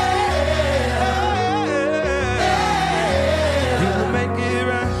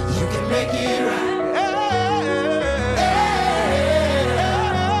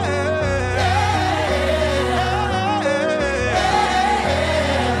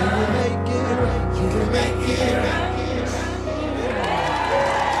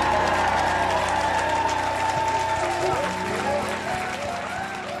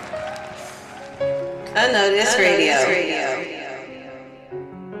 Unnoticed Radio.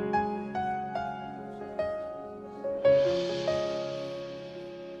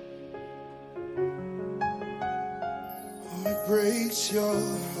 Oh, it breaks your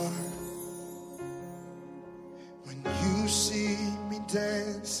heart when you see me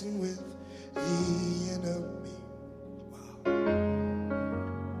dancing with the enemy. Wow.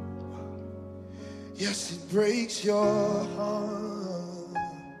 Yes, it breaks your heart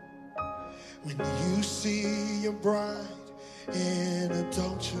when you see your bride in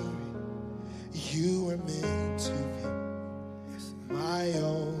adultery. You were meant to be my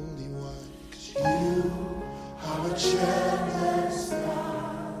only one, 'cause you are a jealous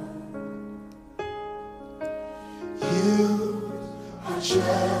God. You are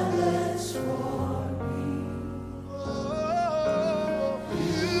jealous for me. Oh,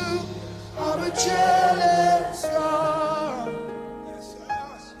 you are a jealous God.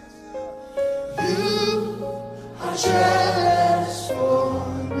 Jealous for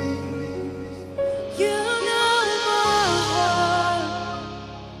me. You know my heart,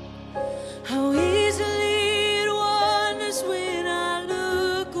 how easily it wanders when I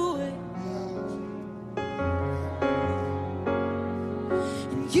look away.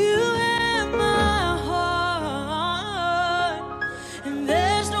 And you have my heart, and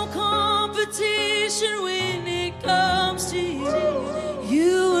there's no competition when it comes to you.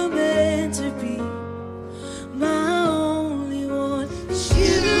 You were meant to be my only one. 'Cause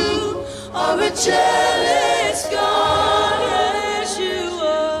you are a jealous God, yes you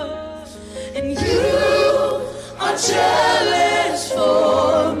are. And you are jealous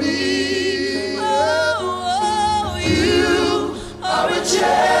for me. Oh, you are a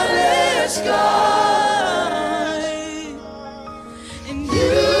jealous God. And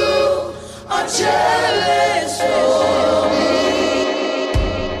you are jealous for me.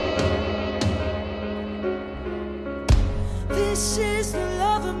 This is the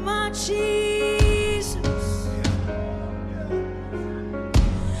love of my Jesus.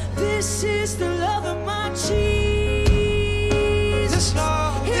 This is the love of my Jesus.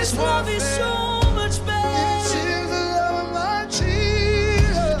 His love is so much better. This is the love of my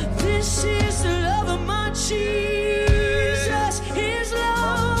Jesus. This is the love of my Jesus. His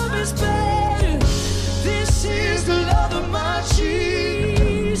love is better. This is the love of my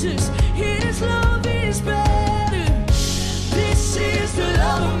Jesus. His love is better. This is the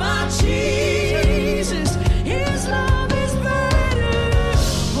love of my Jesus. His love is better.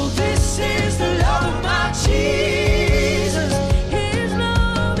 Oh, this is the love of my Jesus. His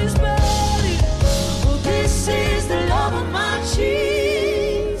love is better. Oh, this is the love of my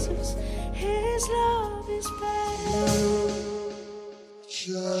Jesus. His love is better.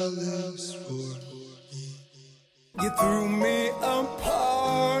 Jealous for me. You threw me a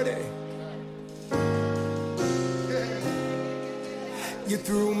party. You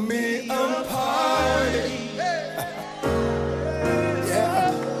threw me a party.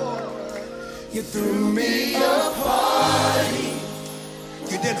 Yeah. You threw me a party.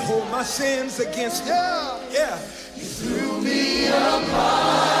 You didn't hold my sins against me. Yeah. You threw me a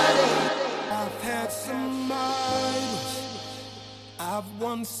party. I've had some idols. I've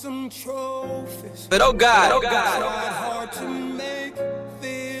won some trophies. But oh God, oh God. I tried hard to make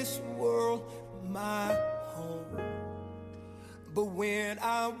this world my home. But when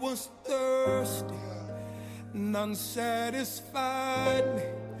I was thirsty, none satisfied me.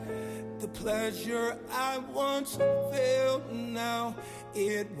 The pleasure I once felt, now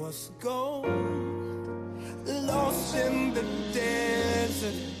it was gone. Lost in the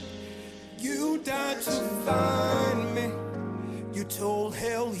desert, you died to find me. You told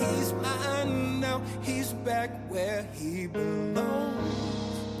hell he's mine, now he's back where he belongs.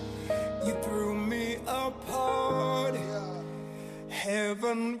 You threw me a party.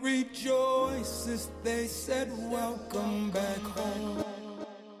 Heaven rejoices, they said welcome back home.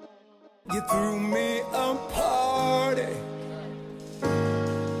 You threw me a party.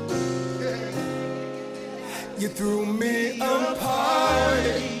 You threw me a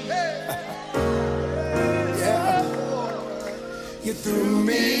party. Yeah. You threw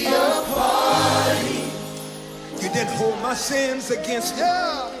me a party. You didn't hold my sins against me.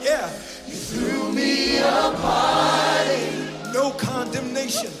 Yeah. You threw me a party. No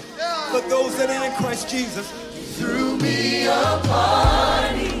condemnation for those that are in Christ Jesus. You threw me a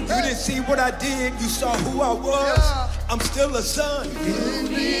party. You didn't see what I did, you saw who I was. I'm still a son. You threw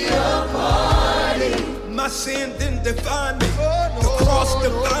me a party. My sin didn't define me. The cross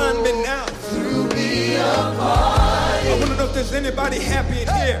defined me now. Threw me a party. I want to know if there's anybody happy in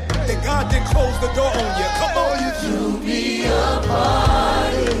here that God didn't close the door on you. Come on. You threw me a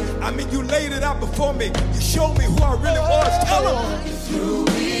party. I mean, you laid it out before me. You showed me who I really was. Tell them. You threw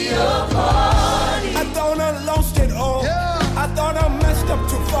me a party. I thought I lost it all. I thought I messed up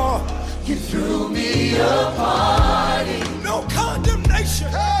too far. You threw me a party. No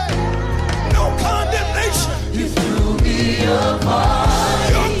condemnation. No condemnation. You threw me a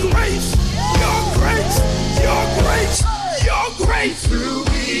party. Your grace, your grace, your grace, your grace threw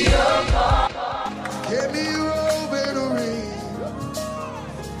me a party. Give me a robe and a ring.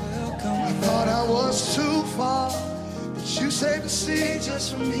 I thought I was too far, but you saved the sea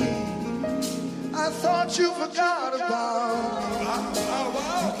just for me. I thought you forgot about me.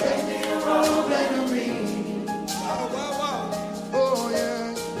 You gave me a robe and a ring. Oh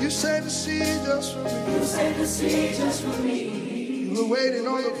yeah, you saved the sea just for me. You saved the sea just for me. You were waiting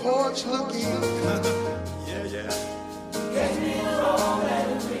on the porch looking. Yeah. Gave me a robe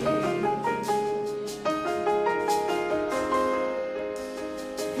and a ring.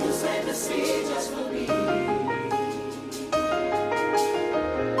 You saved the sea just for me.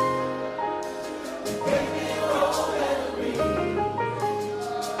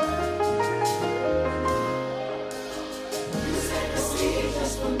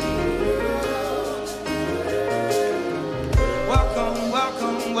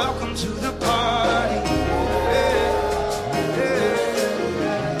 Welcome to the party.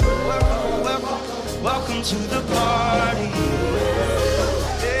 Welcome to the party.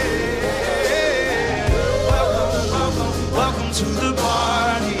 Welcome to the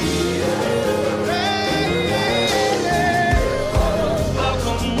party.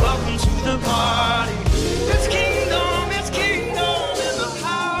 Welcome to the party. It's kingdom in the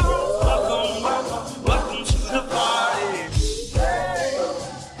house. Welcome to the party.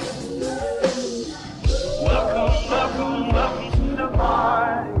 Welcome to the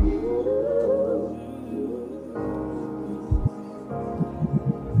party.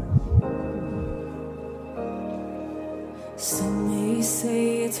 Some may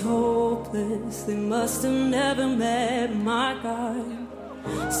say it's hopeless, they must have never met my God.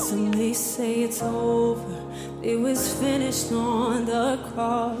 Some may say it's over, it was finished on the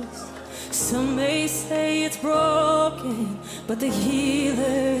cross. Some may say it's broken, but the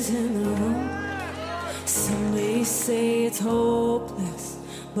healer's in the room. Some may say it's hopeless,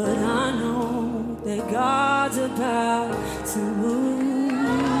 but I know that God's about to move.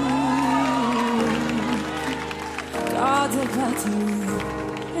 God's about to move.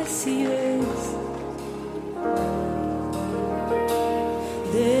 Yes, He is.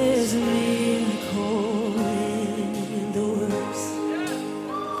 There's a miracle in the works,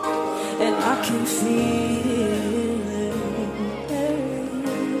 and I can feel it.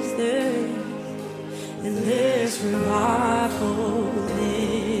 And there's revival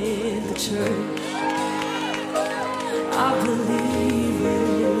in the church. I believe it.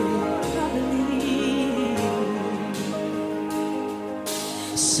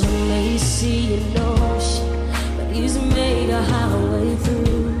 Some may see an ocean, but He's made a highway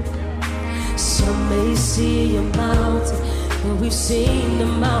through. Some may see a mountain, but we've seen the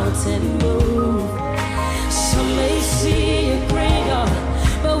mountain move. Some may see a grave,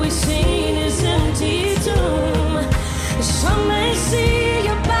 but we've seen His empty tomb. Some may see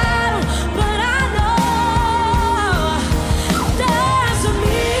a battle, but I know there's a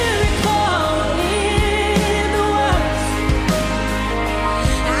miracle in the works.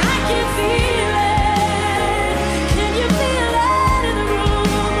 I can feel it. Can you feel it in the room?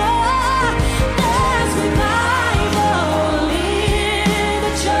 There's revival in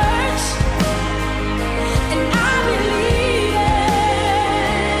the church, and I believe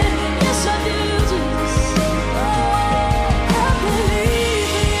it. Yes, I do, Jesus. I believe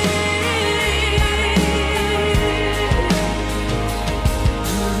it.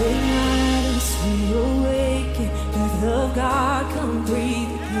 Every night as we awaken, breath of God come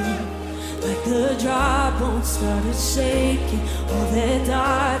breathe again. Like the dry bones started shaking, all that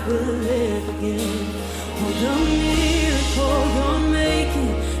died will live again. Oh, the miracle you're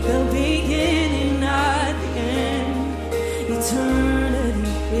making, the beginning, not the end. Eternity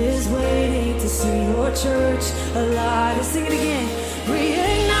is waiting to see your church alive. Let's sing it again.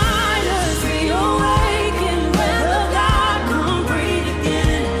 Reignite us, reawaken, breath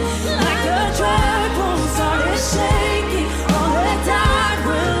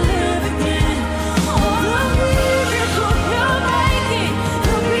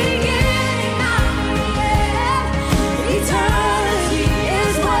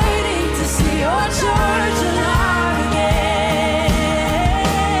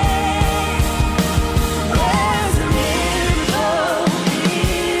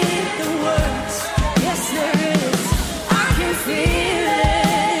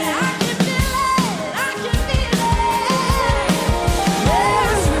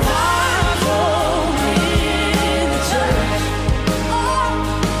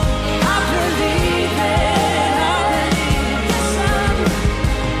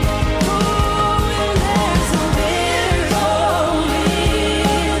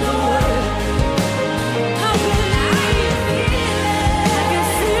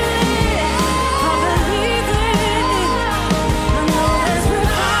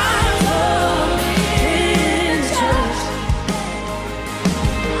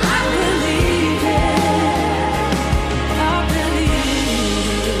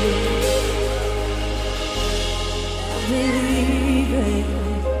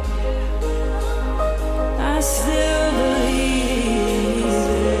still believe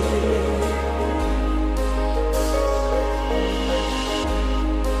it.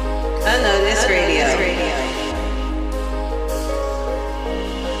 Unnoticed Radio.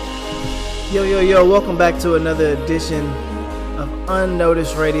 Yo, welcome back to another edition of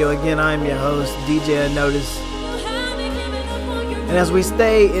Unnoticed Radio. Again, I'm your host, DJ Unnoticed. And as we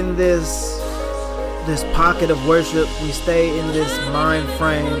stay in this pocket of worship, we stay in this mind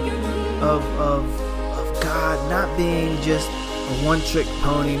frame of God not being just a one-trick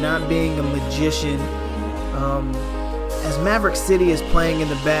pony, not being a magician. As Maverick City is playing in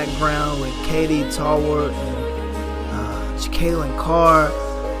the background with Katie, Towalt, and Jekalyn, Carr,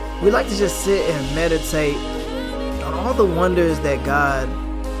 we like to just sit and meditate on all the wonders that God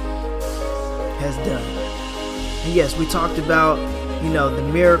has done. And yes, we talked about, the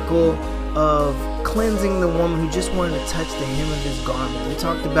miracle of cleansing the woman who just wanted to touch the hem of his garment. We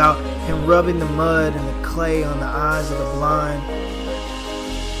talked about him rubbing the mud and the clay on the eyes of the blind.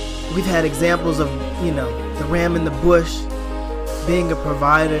 We've had examples of, the ram in the bush being a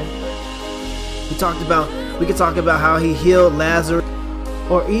provider. We could talk about how he healed Lazarus,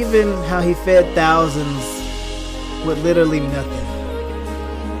 or even how he fed thousands with literally nothing.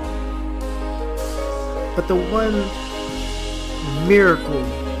 But the one miracle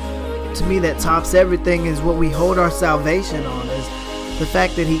to me that tops everything is what we hold our salvation on, is the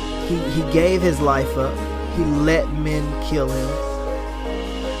fact that he gave his life up. He let men kill him,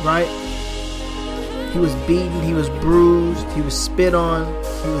 right? He was beaten, he was bruised, he was spit on,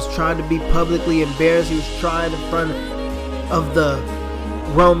 he was tried to be publicly embarrassed, he was tried in front of the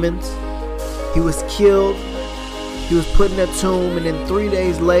Romans, he was killed, he was put in a tomb, and then 3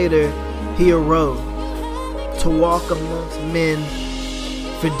 days later he arose to walk amongst men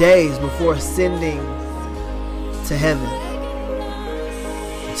for days before ascending to heaven.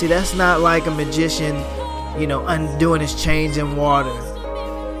 See, that's not like a magician, undoing his chains in water,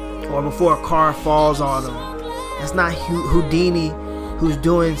 or before a car falls on him. That's not Houdini, who's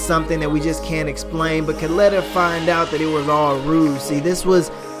doing something that we just can't explain, but can let her find out that it was all ruse. See, this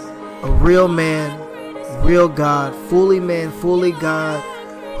was a real man, real God, fully man, fully God,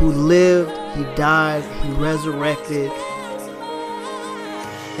 who lived, he died, he resurrected.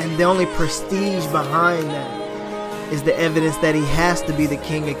 And the only prestige behind that is the evidence that he has to be the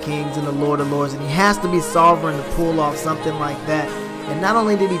King of Kings and the Lord of Lords, and he has to be sovereign to pull off something like that. And not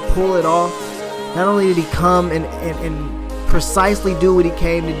only did he pull it off, not only did he come and precisely do what he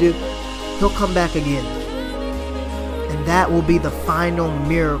came to do, he'll come back again. And that will be the final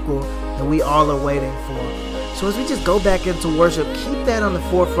miracle that we all are waiting for. So as we just go back into worship, keep that on the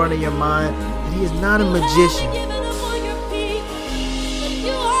forefront of your mind, that he is not a magician.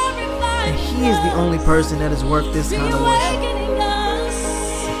 And he is the only person that is worth this kind of worship.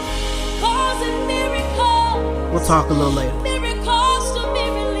 We'll talk a little later.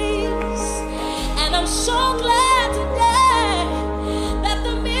 And I'm so glad today that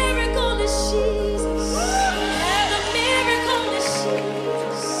the miracle is Jesus. The miracle is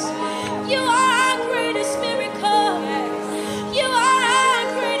Jesus. You are our greatest miracle. You are our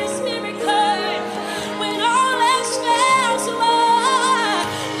greatest miracle. When all else fails, Lord,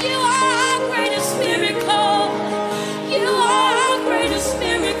 you are our greatest miracle. You are our greatest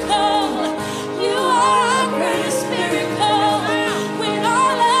miracle. You are our greatest miracle. When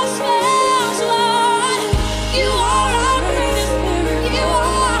all else fails, Lord, you are our greatest miracle.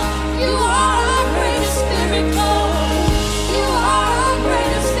 You are our greatest miracle. You are our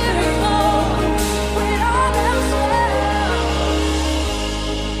greatest miracle. When all else fails,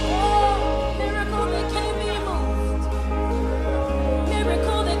 oh, miracle that can't be moved.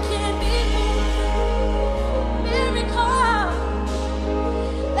 Miracle that can't be moved. Miracle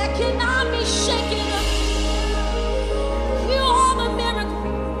that cannot be shaken up. You are the miracle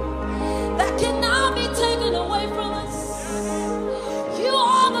that cannot be taken away from us. You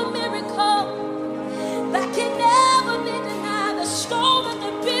are the miracle that can never be denied. The stone that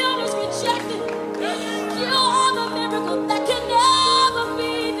the builders rejected. You are the miracle that can never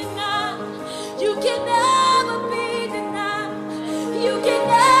be denied. You can never be denied. You can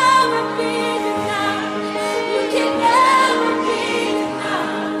never be denied. You can never be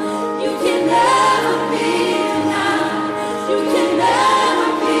denied. You can never be denied. You can never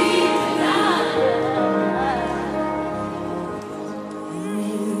be denied.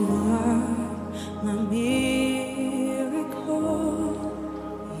 You are my miracle.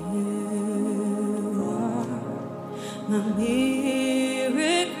 You are my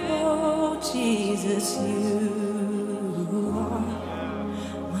miracle, Jesus. You are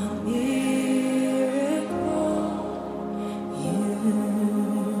my miracle. You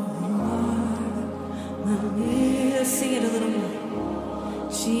are my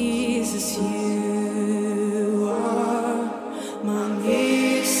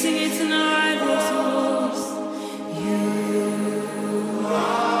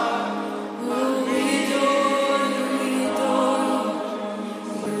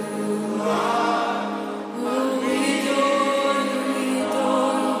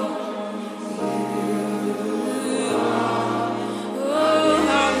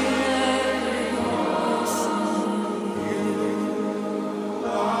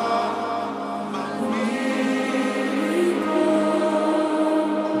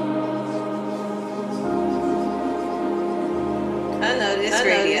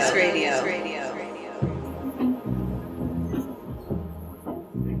Unnoticed Radio.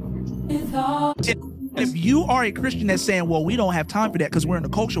 If you are a Christian that's saying, well, we don't have time for that because we're in a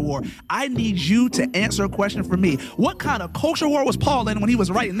culture war, I need you to answer a question for me. What kind of culture war was Paul in when he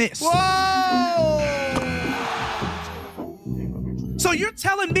was writing this? Whoa! So you're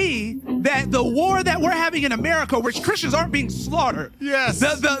telling me that the war that we're having in America, which Christians aren't being slaughtered, yes,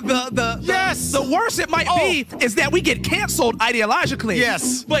 the worst it might be is that we get canceled ideologically.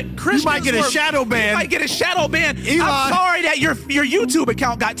 Yes, but Christians you might get a shadow ban. You might get a shadow ban. Elon. I'm sorry that your YouTube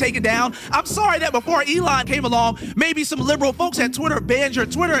account got taken down. I'm sorry that before Elon came along, maybe some liberal folks at Twitter banned your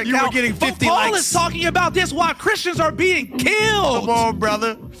Twitter account. You were getting 50 Paul likes. is talking about this while Christians are being killed. Come on,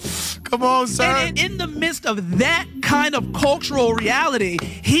 brother. Come on, sir. And in the midst of that kind of cultural reality,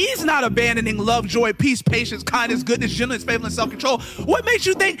 he's not abandoning love, joy, peace, patience, kindness, goodness, gentleness, faithfulness, self-control. What makes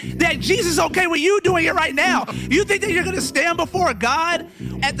you think that Jesus is okay with you doing it right now? You think that you're going to stand before God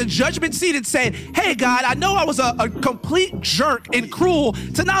at the judgment seat and say, hey, God, I know I was a complete jerk and cruel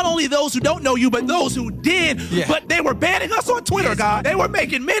to not only those who don't know you, but those who did. Yeah. But they were banning us on Twitter, God. They were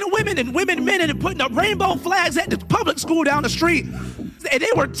making men and women and women men and putting up rainbow flags at the public school down the street. And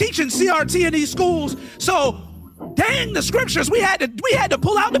they were teaching CRT in these schools. So, dang the scriptures, we had to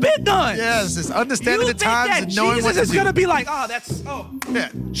pull out the big guns. Yes, it's understanding the times and knowing Jesus what to is do. gonna be like, yeah.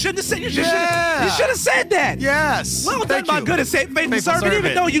 Shouldn't have said you should have said that. Yes. Well done, my good and faithful servant.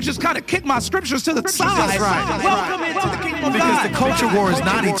 Even though you just kind of kicked my scriptures to the side. That's right. Welcome into the kingdom of God. Because the culture war is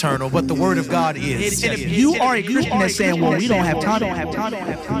not eternal, but the word of God is. And if you are a Christian that's saying, well, we don't have time.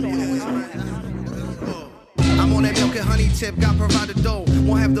 I'm on that milk and honey tip, got provided dough.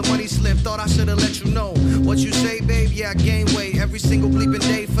 Won't have the money slip, thought I should've let you know. What you say, babe? Yeah, I gain weight every single bleeping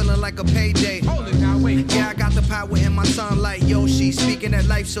day, feeling like a payday. Yeah, I got the power in my sunlight. Yo, she's speaking that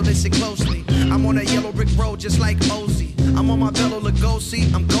life, so listen closely. I'm on that yellow brick road just like Ozzy. I'm on my Bella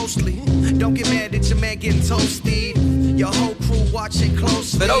Lugosi, I'm ghostly. Don't get mad at your man getting toasty. Your whole crew watching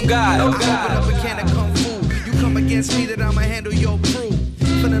closely. But oh God, I open up a can of kung fu. You come against me, that I'ma handle your crew.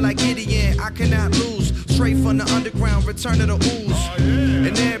 Feeling like Gideon, I cannot lose. Straight from the underground, return to the ooze.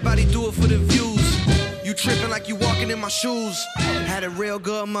 And everybody do it for the views. You tripping like you walking in my shoes. Had a real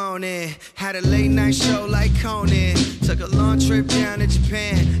good morning. Had a late night show like Conan. Took a long trip down to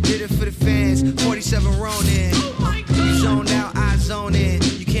Japan. Did it for the fans, 47 Ronin. You zone out, I zone in.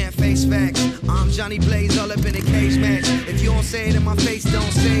 You can't face facts. I'm Johnny Blaze all up in a cage match. If you don't say it in my face,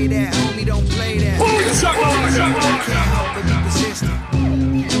 don't say that. Homie, don't play that. Can't help but be persistent.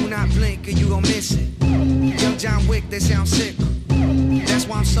 Do not blink or you gon' miss it. Young John Wick, they sound sick. That's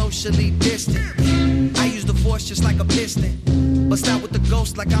why I'm socially distant. I use the force just like a piston. Bust out with the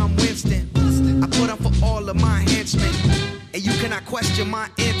ghost like I'm Winston. I put up for all of my henchmen. And you cannot question my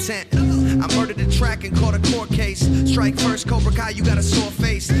intent. I murdered the track and caught a court case. Strike first, Cobra Kai, you got a sore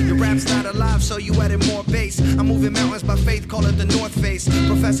face. Your rap's not alive, so you added more bass. I'm moving mountains by faith, call it the North Face.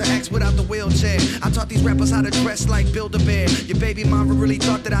 Professor X without the wheelchair. I taught these rappers how to dress like Build-A-Bear. Your baby mama really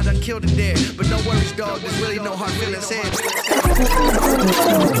thought that I done killed it there. But no worries, dog, there's really no hard feelings here.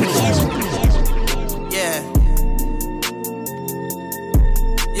 Yeah.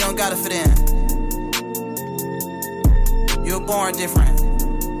 You don't gotta fit in. You were born different.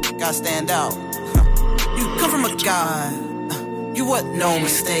 Gotta stand out. You come from a God. You wasn't no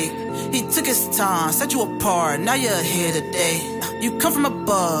mistake. He took his time, set you apart. Now you're here today. You come from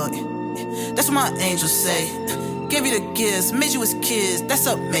above. That's what my angels say. Gave you the gifts, made you his kids. That's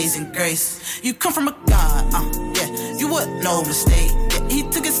amazing grace. You come from a God. Yeah. You wasn't no mistake. Yeah. He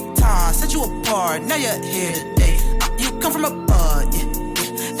took his time, set you apart. Now you're here today. You come from above. Yeah.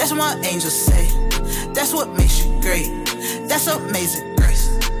 That's what my angels say. That's what makes you great. That's amazing grace.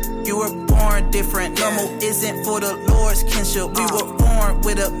 You were born different. Normal isn't for the Lord's kinship. We were born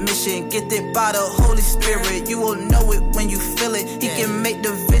with a mission, gifted by the Holy Spirit. You will know it when you feel it. He can make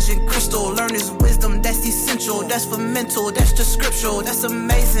the vision crystal. Learn his wisdom, that's essential. That's for mental, that's just scriptural. That's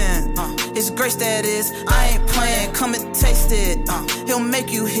amazing. His grace that is. I ain't playing, come and taste it. He'll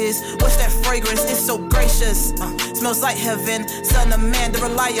make you his. What's that fragrance? It's so gracious. Smells like heaven. Son of man to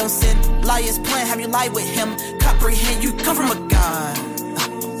rely on sin. Liar's plan, have you lied with him? Comprehend, you come from a God.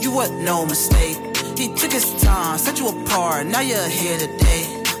 You wasn't no mistake. He took his time, set you apart. Now you're here today.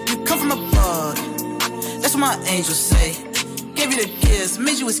 You come from above. That's what my angels say. Gave you the gifts,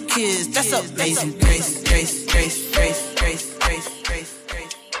 made you his kids. That's amazing grace, grace, grace, grace, grace, grace, grace,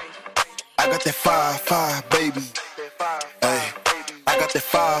 grace. I got that fire, baby. Hey, I got that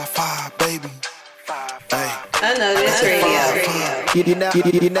fire, baby. Hey. Unnoticed Radio. You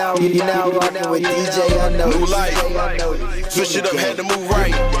now rocking with DJ Unnoticed. New life. Switch it up, had to move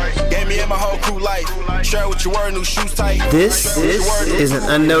right. Game me and my whole crew life. Share what you were, new shoes tight. This is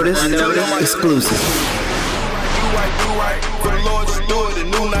an Unnoticed exclusive. Do right, for the Lord, just do it a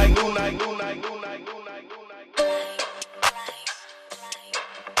new night.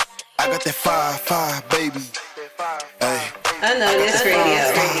 I got that fire, baby. Hey. Unnoticed radio.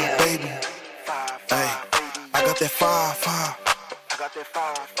 Baby. Hey. I got that fire. I got that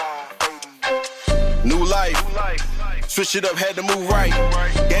fire, baby. New life. Switch it up, had to move right.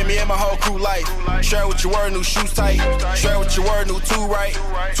 Gave me and my whole crew life. Share what you were, new shoes tight. Share what you were, new two right.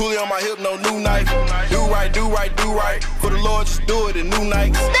 Toolie on my hip, no new knife. Do right. For the Lord, just do it a new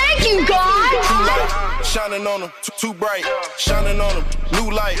night. Thank you, God. True light, shining on them, too bright. Shining on them, new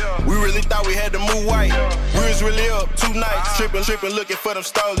light. We really thought we had to move white. We was really up 2 nights. Tripping, looking for them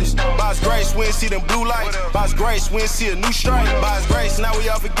stolies. By His grace, we ain't see them blue lights. By His grace, we ain't see a new stripe. By His grace, now we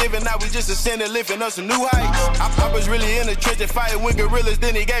all forgiven. Now we just ascending, lifting us to new heights. I was really in the trenches fighting with gorillas,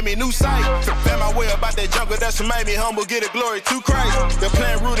 then He gave me new sight. Found my way about that jungle, that's what made me humble. Get a glory to Christ. The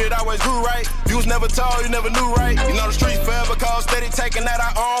plan rooted, always grew right. You was never told, you never knew right. You know the streets forever call, steady taking that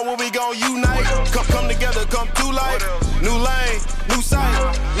our own when we gon' unite. Come together, come to life. New lane, new sight.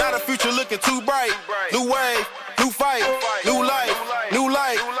 Now the future looking too bright. New wave, new fight, new life, new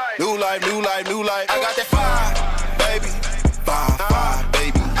life, new life, new life, new life. I got that fire, baby. Fire,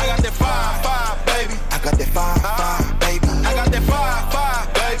 baby. I got that fire, baby. I got that fire, baby. I got that fire,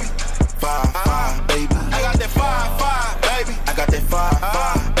 baby. Fire, baby. I got that fire, baby. I got that fire,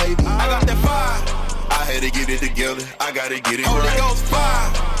 baby. I got that fire. I had to get it together. I gotta get it Holy right. Ghost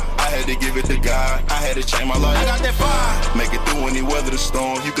fire. I had to give it to God. I had to change my life. I got that fire. Make it through any weather, the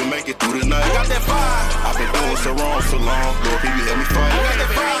storm. You can make it through the night. I got that fire. I've been doing so wrong so long. Lord, can you help me fight? I got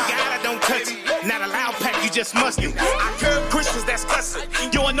that fire. God, I don't touch it. Not a loud pack, you just mustard. I curb Christians, that's cussing.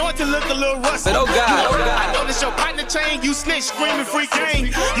 Your anointing look a little rusty. Oh God. I noticed your partner chain. You snitch, screaming free game.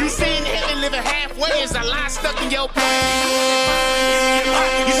 You seen heaven living halfway. Is a lie stuck in your brain.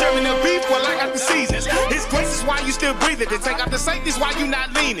 You serving the beef, well I got the seasons. His grace is why you still breathing. To take out the safety is why you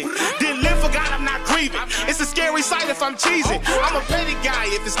not leaning. Didn't live for God, I'm not grieving. It's a scary sight if I'm cheesing. I'm a petty guy.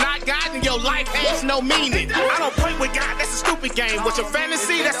 If it's not God, then your life has no meaning. I don't play with God, that's a stupid game. What's your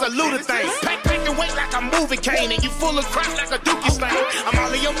fantasy? That's a looter thing. Packing weight like I'm moving cane. And you full of crap like a dookie stain. I'm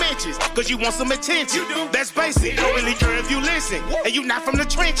all in your mentions, cause you want some attention. That's basic. Don't really care if you listen. And you not from the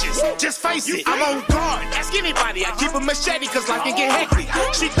trenches. Just face it. I'm on guard. Ask anybody. I keep a machete cause life can get hectic.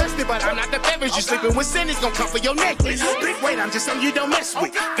 She thirsty, but I'm not the beverage. You sleeping with sin, it's gonna come for your necklace. Big weight, I'm just something you don't mess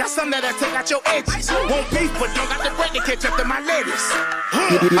with. Got something that'll take out your edges. Won't beef, but don't got the bread to catch up to my lettuce.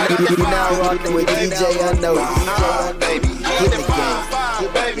 You now rocking with DJ Unnoticed. Baby, I got that fire,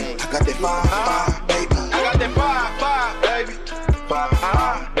 baby. I got that fire, baby. I got that fire, baby.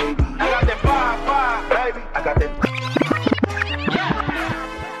 Fire, baby. I got that fire, baby. I got that.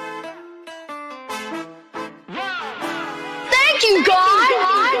 Thank you, God.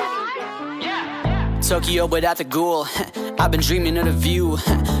 Tokyo without the ghoul. I've been dreaming of the view.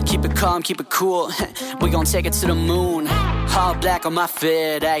 Keep it calm, keep it cool. We gon' take it to the moon. All black on my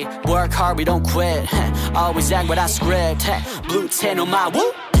fit, ayy. Work hard, we don't quit. Always act what I script. Blue 10 on my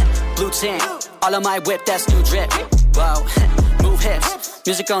whoop. Blue 10, all on my whip, that's new drip. Whoa, move hips.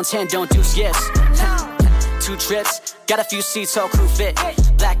 Music on 10, don't do skips. 2 trips, got a few seats, whole crew fit.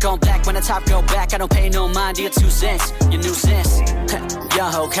 Black on black, when the top go back, I don't pay no mind to your 2 cents. Your nuisance.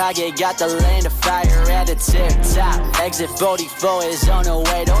 Young Hokage got the land of fire at the tip top. Exit 44 is on the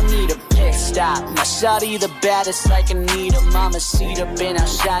way, don't need a pit stop. My shawty the baddest like Anita. Mama Cedar been out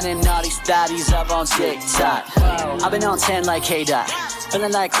shining all these thotties up on TikTok. I've been on 10 like K-Dot.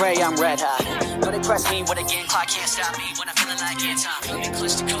 Feeling like Cray, I'm red hot. But they press me with a game clock, can't stop me when I'm feeling like it's time. Feel me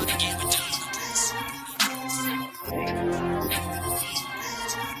clutch the code and get with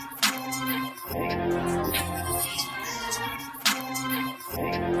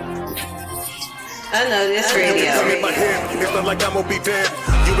Unnoticed radio. It's not like I'm gonna be dead.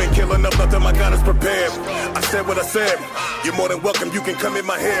 You ain't killing up nothing, my God is prepared. I said what I said. You're more than welcome, you can come in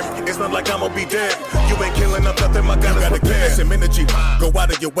my head. It's not like I'm gonna be dead. You ain't killing up nothing, my God is prepared. Some energy, go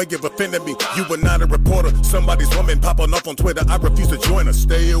out of your way of offending me. You are not a reporter, somebody's woman popping off on Twitter. I refuse to join her.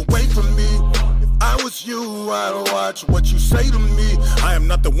 Stay away from me. I was you, I'd watch what you say to me. I am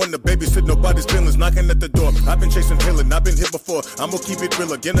not the one to babysit nobody's feelings, knocking at the door. I've been chasing healing, I've been here before. I'm gonna keep it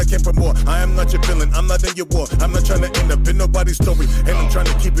real again, I came for more. I am not your villain, I'm not in your war. I'm not trying to end up in nobody's story, and I'm trying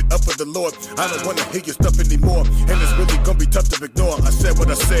to keep it up for the Lord. I don't wanna hear your stuff anymore, and it's really gonna be tough to ignore. I said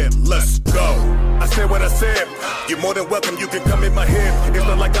what I said, let's go. I said what I said, you're more than welcome, you can come in my head. It's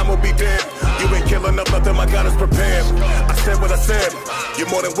not like I'm gonna be dead. You ain't killing up nothing, my God is prepared. I said what I said, you're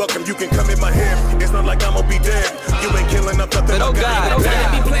more than welcome, you can come in my head. It's not like I'ma be dead. You ain't killing up nothing. But oh God,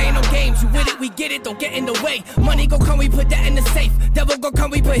 don't be playing no games. You with it, we get it. Don't get in the way. Money gon' come, we put that in the safe. Devil gon'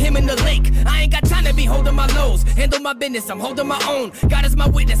 come, we put him in the lake. I ain't got time to be holding my lows. Handle my business, I'm holding my own. God is my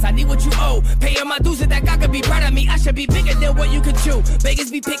witness, I need what you owe. Paying my dues so that God could be proud of me. I should be bigger than what you could chew. Beggars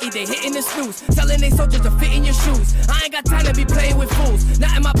be picky, they hitting the snooze. Selling they soldiers to fit in your shoes. I ain't got time to be playing with fools.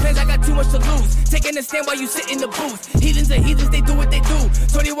 Not in my plans, I got too much to lose. Taking a stand while you sit in the booth. Heathens are heathens, they do what they do.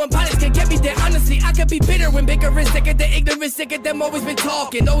 21 pilots can get me there. Honestly, I could be bitter when bigger is sicker than ignorant, sicker than always been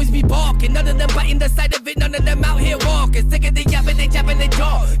talking, always be balking. None of them biting the side of it, none of them out here walking. Sick of the yapping, they japping their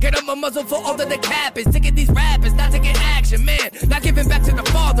jaw. Get on my muzzle for all of the capping. Sick of these rappers, not taking action, man. Not giving back to the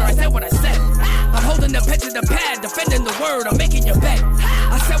father, I said what I said. I'm holding the pen to the pad, defending the word, I'm making your bet.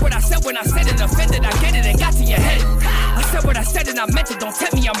 I said what I said when I said it, offended, I get it and got to your head. I said what I said and I meant it, don't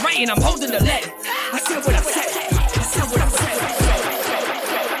tempt me, I'm writing, I'm holding the lead. I said what I said, I said what I said.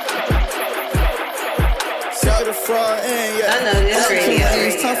 Shout the fraud in, yeah. Unnoticed Radio.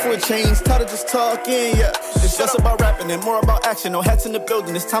 It's time for a change, tired of just talking, yeah. It's less about rapping and more about action. No hats in the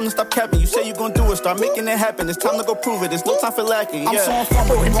building, it's time to stop capping. You say you gon' do it, start making it happen. It's time to go prove it, there's no time for lacking, yeah. I'm so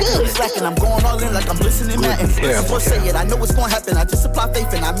informal, and won't be slacking. I'm going all in like I'm listening Latin. Before say it, I know it's gonna happen. I just apply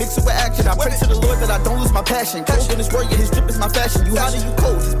faith and I mix it with action. I pray to the Lord that I don't lose my passion. Cold in his warrior, his drip is my fashion. You hot and you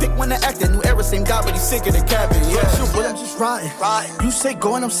cold, just pick one to act. New era, same guy, but he's sick of the cabin, yeah. But I'm just riding. You say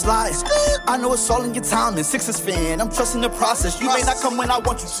go and I'm sliding. I know it's all in your timing. Sixers fan, I'm trusting the process. You may not come when I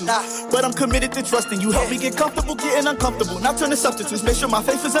want you to, but I'm committed to trusting you. Help me get comfortable, getting uncomfortable. Now turn to substitutes. Make sure my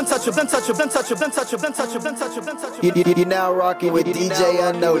faith is untouchable, untouchable, untouchable, untouchable, untouchable, untouchable, untouchable. You're now rocking with DJ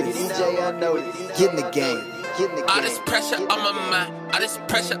Unnoticed. Get in the game. All this pressure on my mind, all this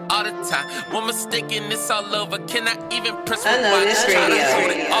pressure all the time. One mistake and it's all over. Can I even press my Unnoticed Try to Radio.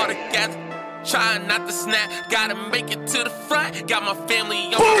 hold it all together. Trying not to snap, gotta make it to the front. Got my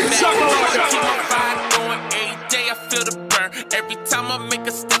family on my back. Trying to keep my fire going every day. I feel the burn. Every time I make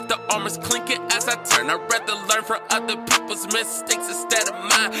a step, the armor's clinking as I turn. I'd rather learn from other people's mistakes instead of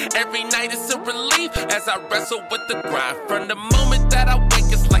mine. Every night it's a relief as I wrestle with the grind. From the moment that I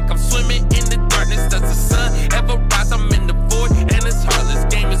wake, it's like I'm swimming in the darkness. Does the sun ever rise? I'm in the void and it's heartless.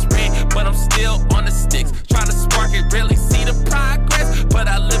 Game is rigged, but I'm still on the sticks. Trying to spark it, really see the progress, but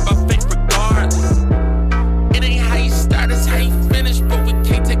I live by faith regardless. It ain't how you start, it's how you finish. But we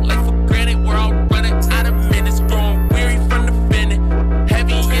can't take life for granted. We're all running out of minutes, growing weary from the fending.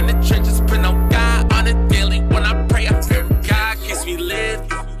 Heavy in the trenches, print on God on a daily. When I pray, I fear God keeps me live.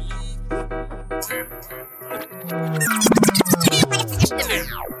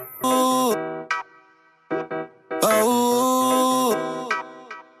 Ooh. Oh.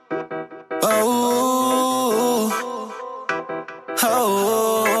 Oh. Oh.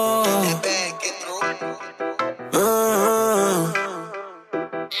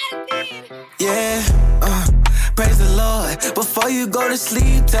 Yeah, praise the Lord. Before you go to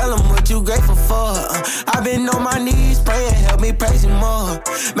sleep, tell him what you grateful for. I've been on my knees praying, help me praise him more.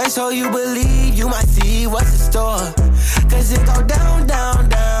 Make sure you believe, you might see what's in store. Cause it go down, down,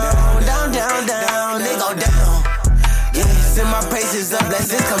 down, down, down, down. It go down. Yeah, send my praises up,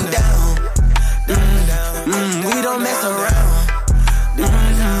 blessings come down. We don't mess around.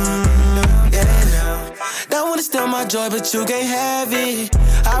 Don't wanna steal my joy, but you can't have it.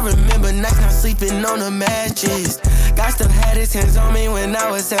 I remember nights not sleeping on the mattress. God still had his hands on me when I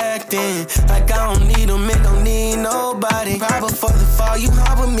was acting like I don't need him and don't need nobody. Right before the fall, you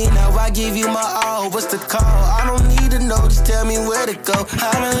hop with me, now I give you my all. What's the call? I don't need to know, just tell me where to go.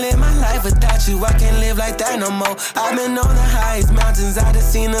 I done lived my life without you, I can't live like that no more. I've been on the highest mountains, I done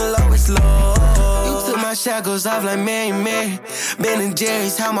seen the lowest low. You took my shackles off like Mary Mary. Ben and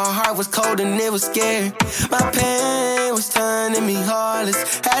Jerry's, how my heart was cold and it was scary. My pain was turning me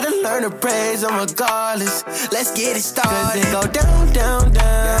heartless. Had to learn to praise them regardless. Let's get it started. Cause they go down, down,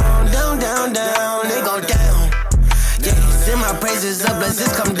 down, down, down, down. They go down. Yeah, send my praises up,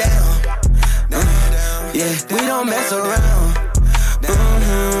 blessings come down. Yeah, we don't mess around.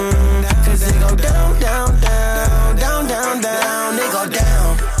 Cause they go down, down, down, down, down, down. They go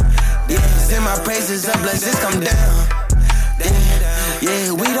down. Yeah, send my praises up, blessings come down.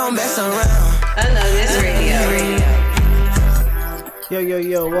 Yeah, we don't mess around. Unnoticed Radio.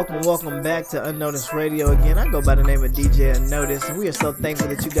 Yo, welcome back to Unnoticed Radio again. I go by the name of DJ Unnoticed, and we are so thankful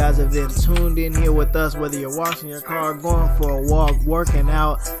that you guys have been tuned in here with us, whether you're washing your car, going for a walk, working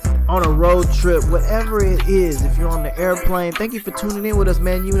out, on a road trip, whatever it is. If you're on the airplane, thank you for tuning in with us,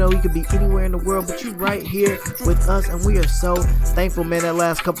 man. You know, you could be anywhere in the world, but you're right here with us, and we are so thankful, man. That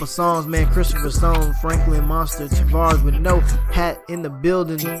last couple songs, man, Christopher Stone, Franklin Monster, Tavares with no hat in the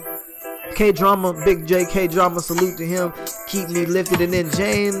building. K-Drama, Big J, K-Drama, salute to him. Keep me lifted. And then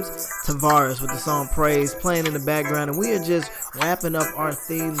James, Tavares with the song Praise playing in the background, and we are just wrapping up our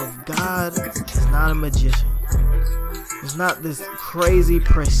theme of God is not a magician. It's not this crazy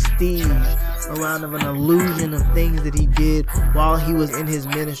prestige around of an illusion of things that he did while he was in his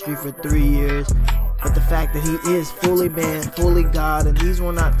ministry for 3 years, but the fact that he is fully man, fully God, and these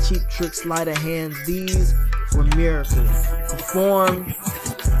were not cheap tricks, sleight of hands. These were miracles performed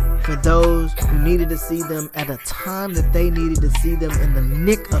for those who needed to see them at a time that they needed to see them, in the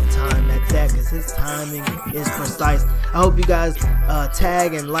nick of time at that, because his timing is precise. I hope you guys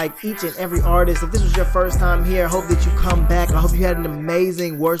tag and like each and every artist. If this was your first time here, I hope that you come back. I hope you had an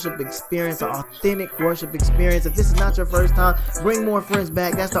amazing worship experience, an authentic worship experience. If this is not your first time, bring more friends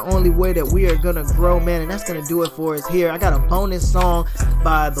back. That's the only way that we are gonna grow, man, and that's gonna do it for us here. I got a bonus song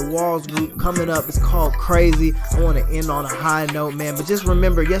by the Walls Group coming up. It's called Crazy. I want to end on a high note, man, but just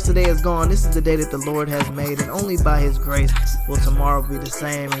remember, yesterday is gone. This is the day that the Lord has made, and only by his grace will tomorrow be the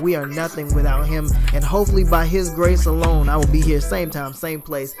same. We are nothing without him, and hopefully by his grace alone, I will be here same time, same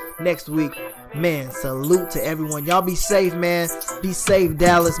place next week. Man, salute to everyone. Y'all be safe, man. Be safe,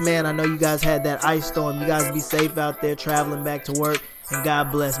 Dallas, man. I know you guys had that ice storm. You guys be safe out there traveling back to work, and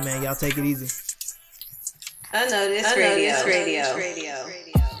God bless, man. Y'all take it easy. Unnoticed Radio.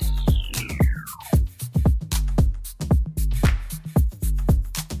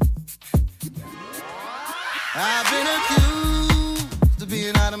 I've been accused of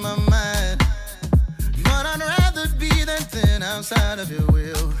being out of my mind, but I'd rather be than thin outside of your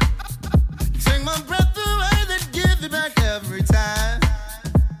will. Take my breath away, then give it back every time.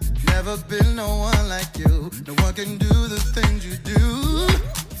 Never been no one like you. No one can do the things you do.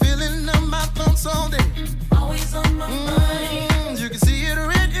 Feeling on my thoughts all day, always on my mind. You can see it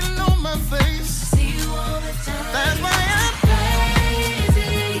written on my face. See you all the time. That's why I'm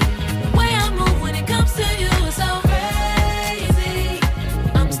crazy. The way I move when it comes to you is so crazy.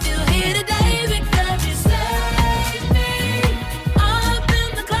 I'm still here today because you saved me. Up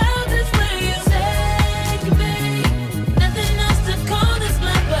in the clouds is where you take me. Nothing else to call this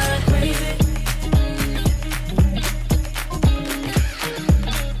love but crazy.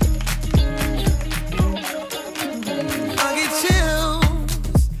 I get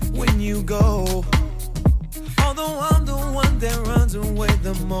chills when you go. Although I'm the one that runs away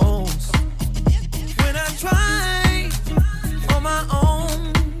the most. When I try on my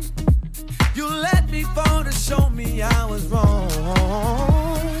own, you let me fall to show me I was wrong.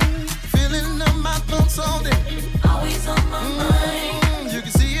 Feeling on my thoughts all day, always on my mind. You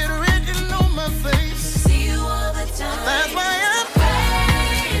can see it written on my face. See you all the time. That's why I'm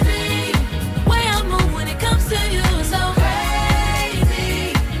crazy. The way I move when it comes to you is so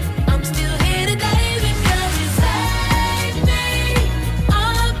crazy. I'm still here today because you saved me.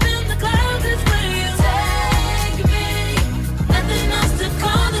 Up in the clouds is where you take me. Nothing else to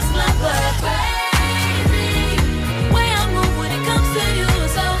call this love but crazy. The way I move when it comes to you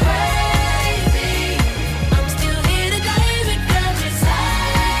is so crazy. I'm still here today because you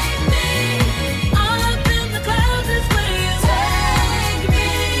saved me. Up in the clouds is where you take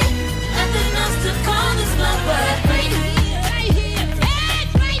me. Nothing else to call this love but crazy. Right here,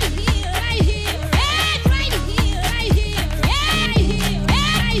 right here, right here, right here, right here, right here, right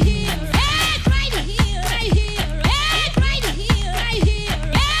here, right here, right here, right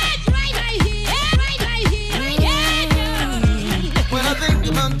here, right here. when I think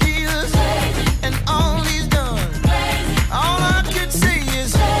about Jesus and all he's done, all I can say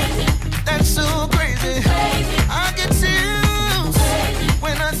is that's so crazy. I get chills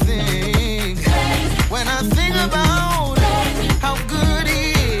when I think about how good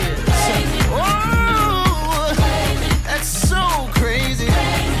he is. Oh, that's so crazy.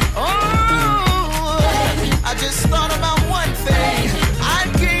 Oh, I just thought about one thing. I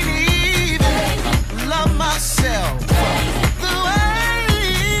can't even love myself the way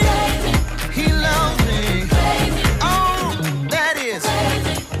he loves me. Oh, that is.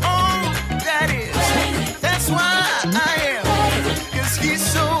 That's why I am. 'Cause he's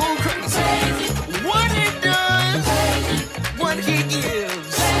so crazy. What he does, what he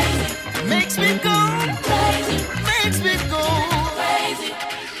gives, makes me go.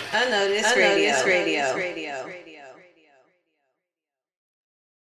 Unnoticed Radio.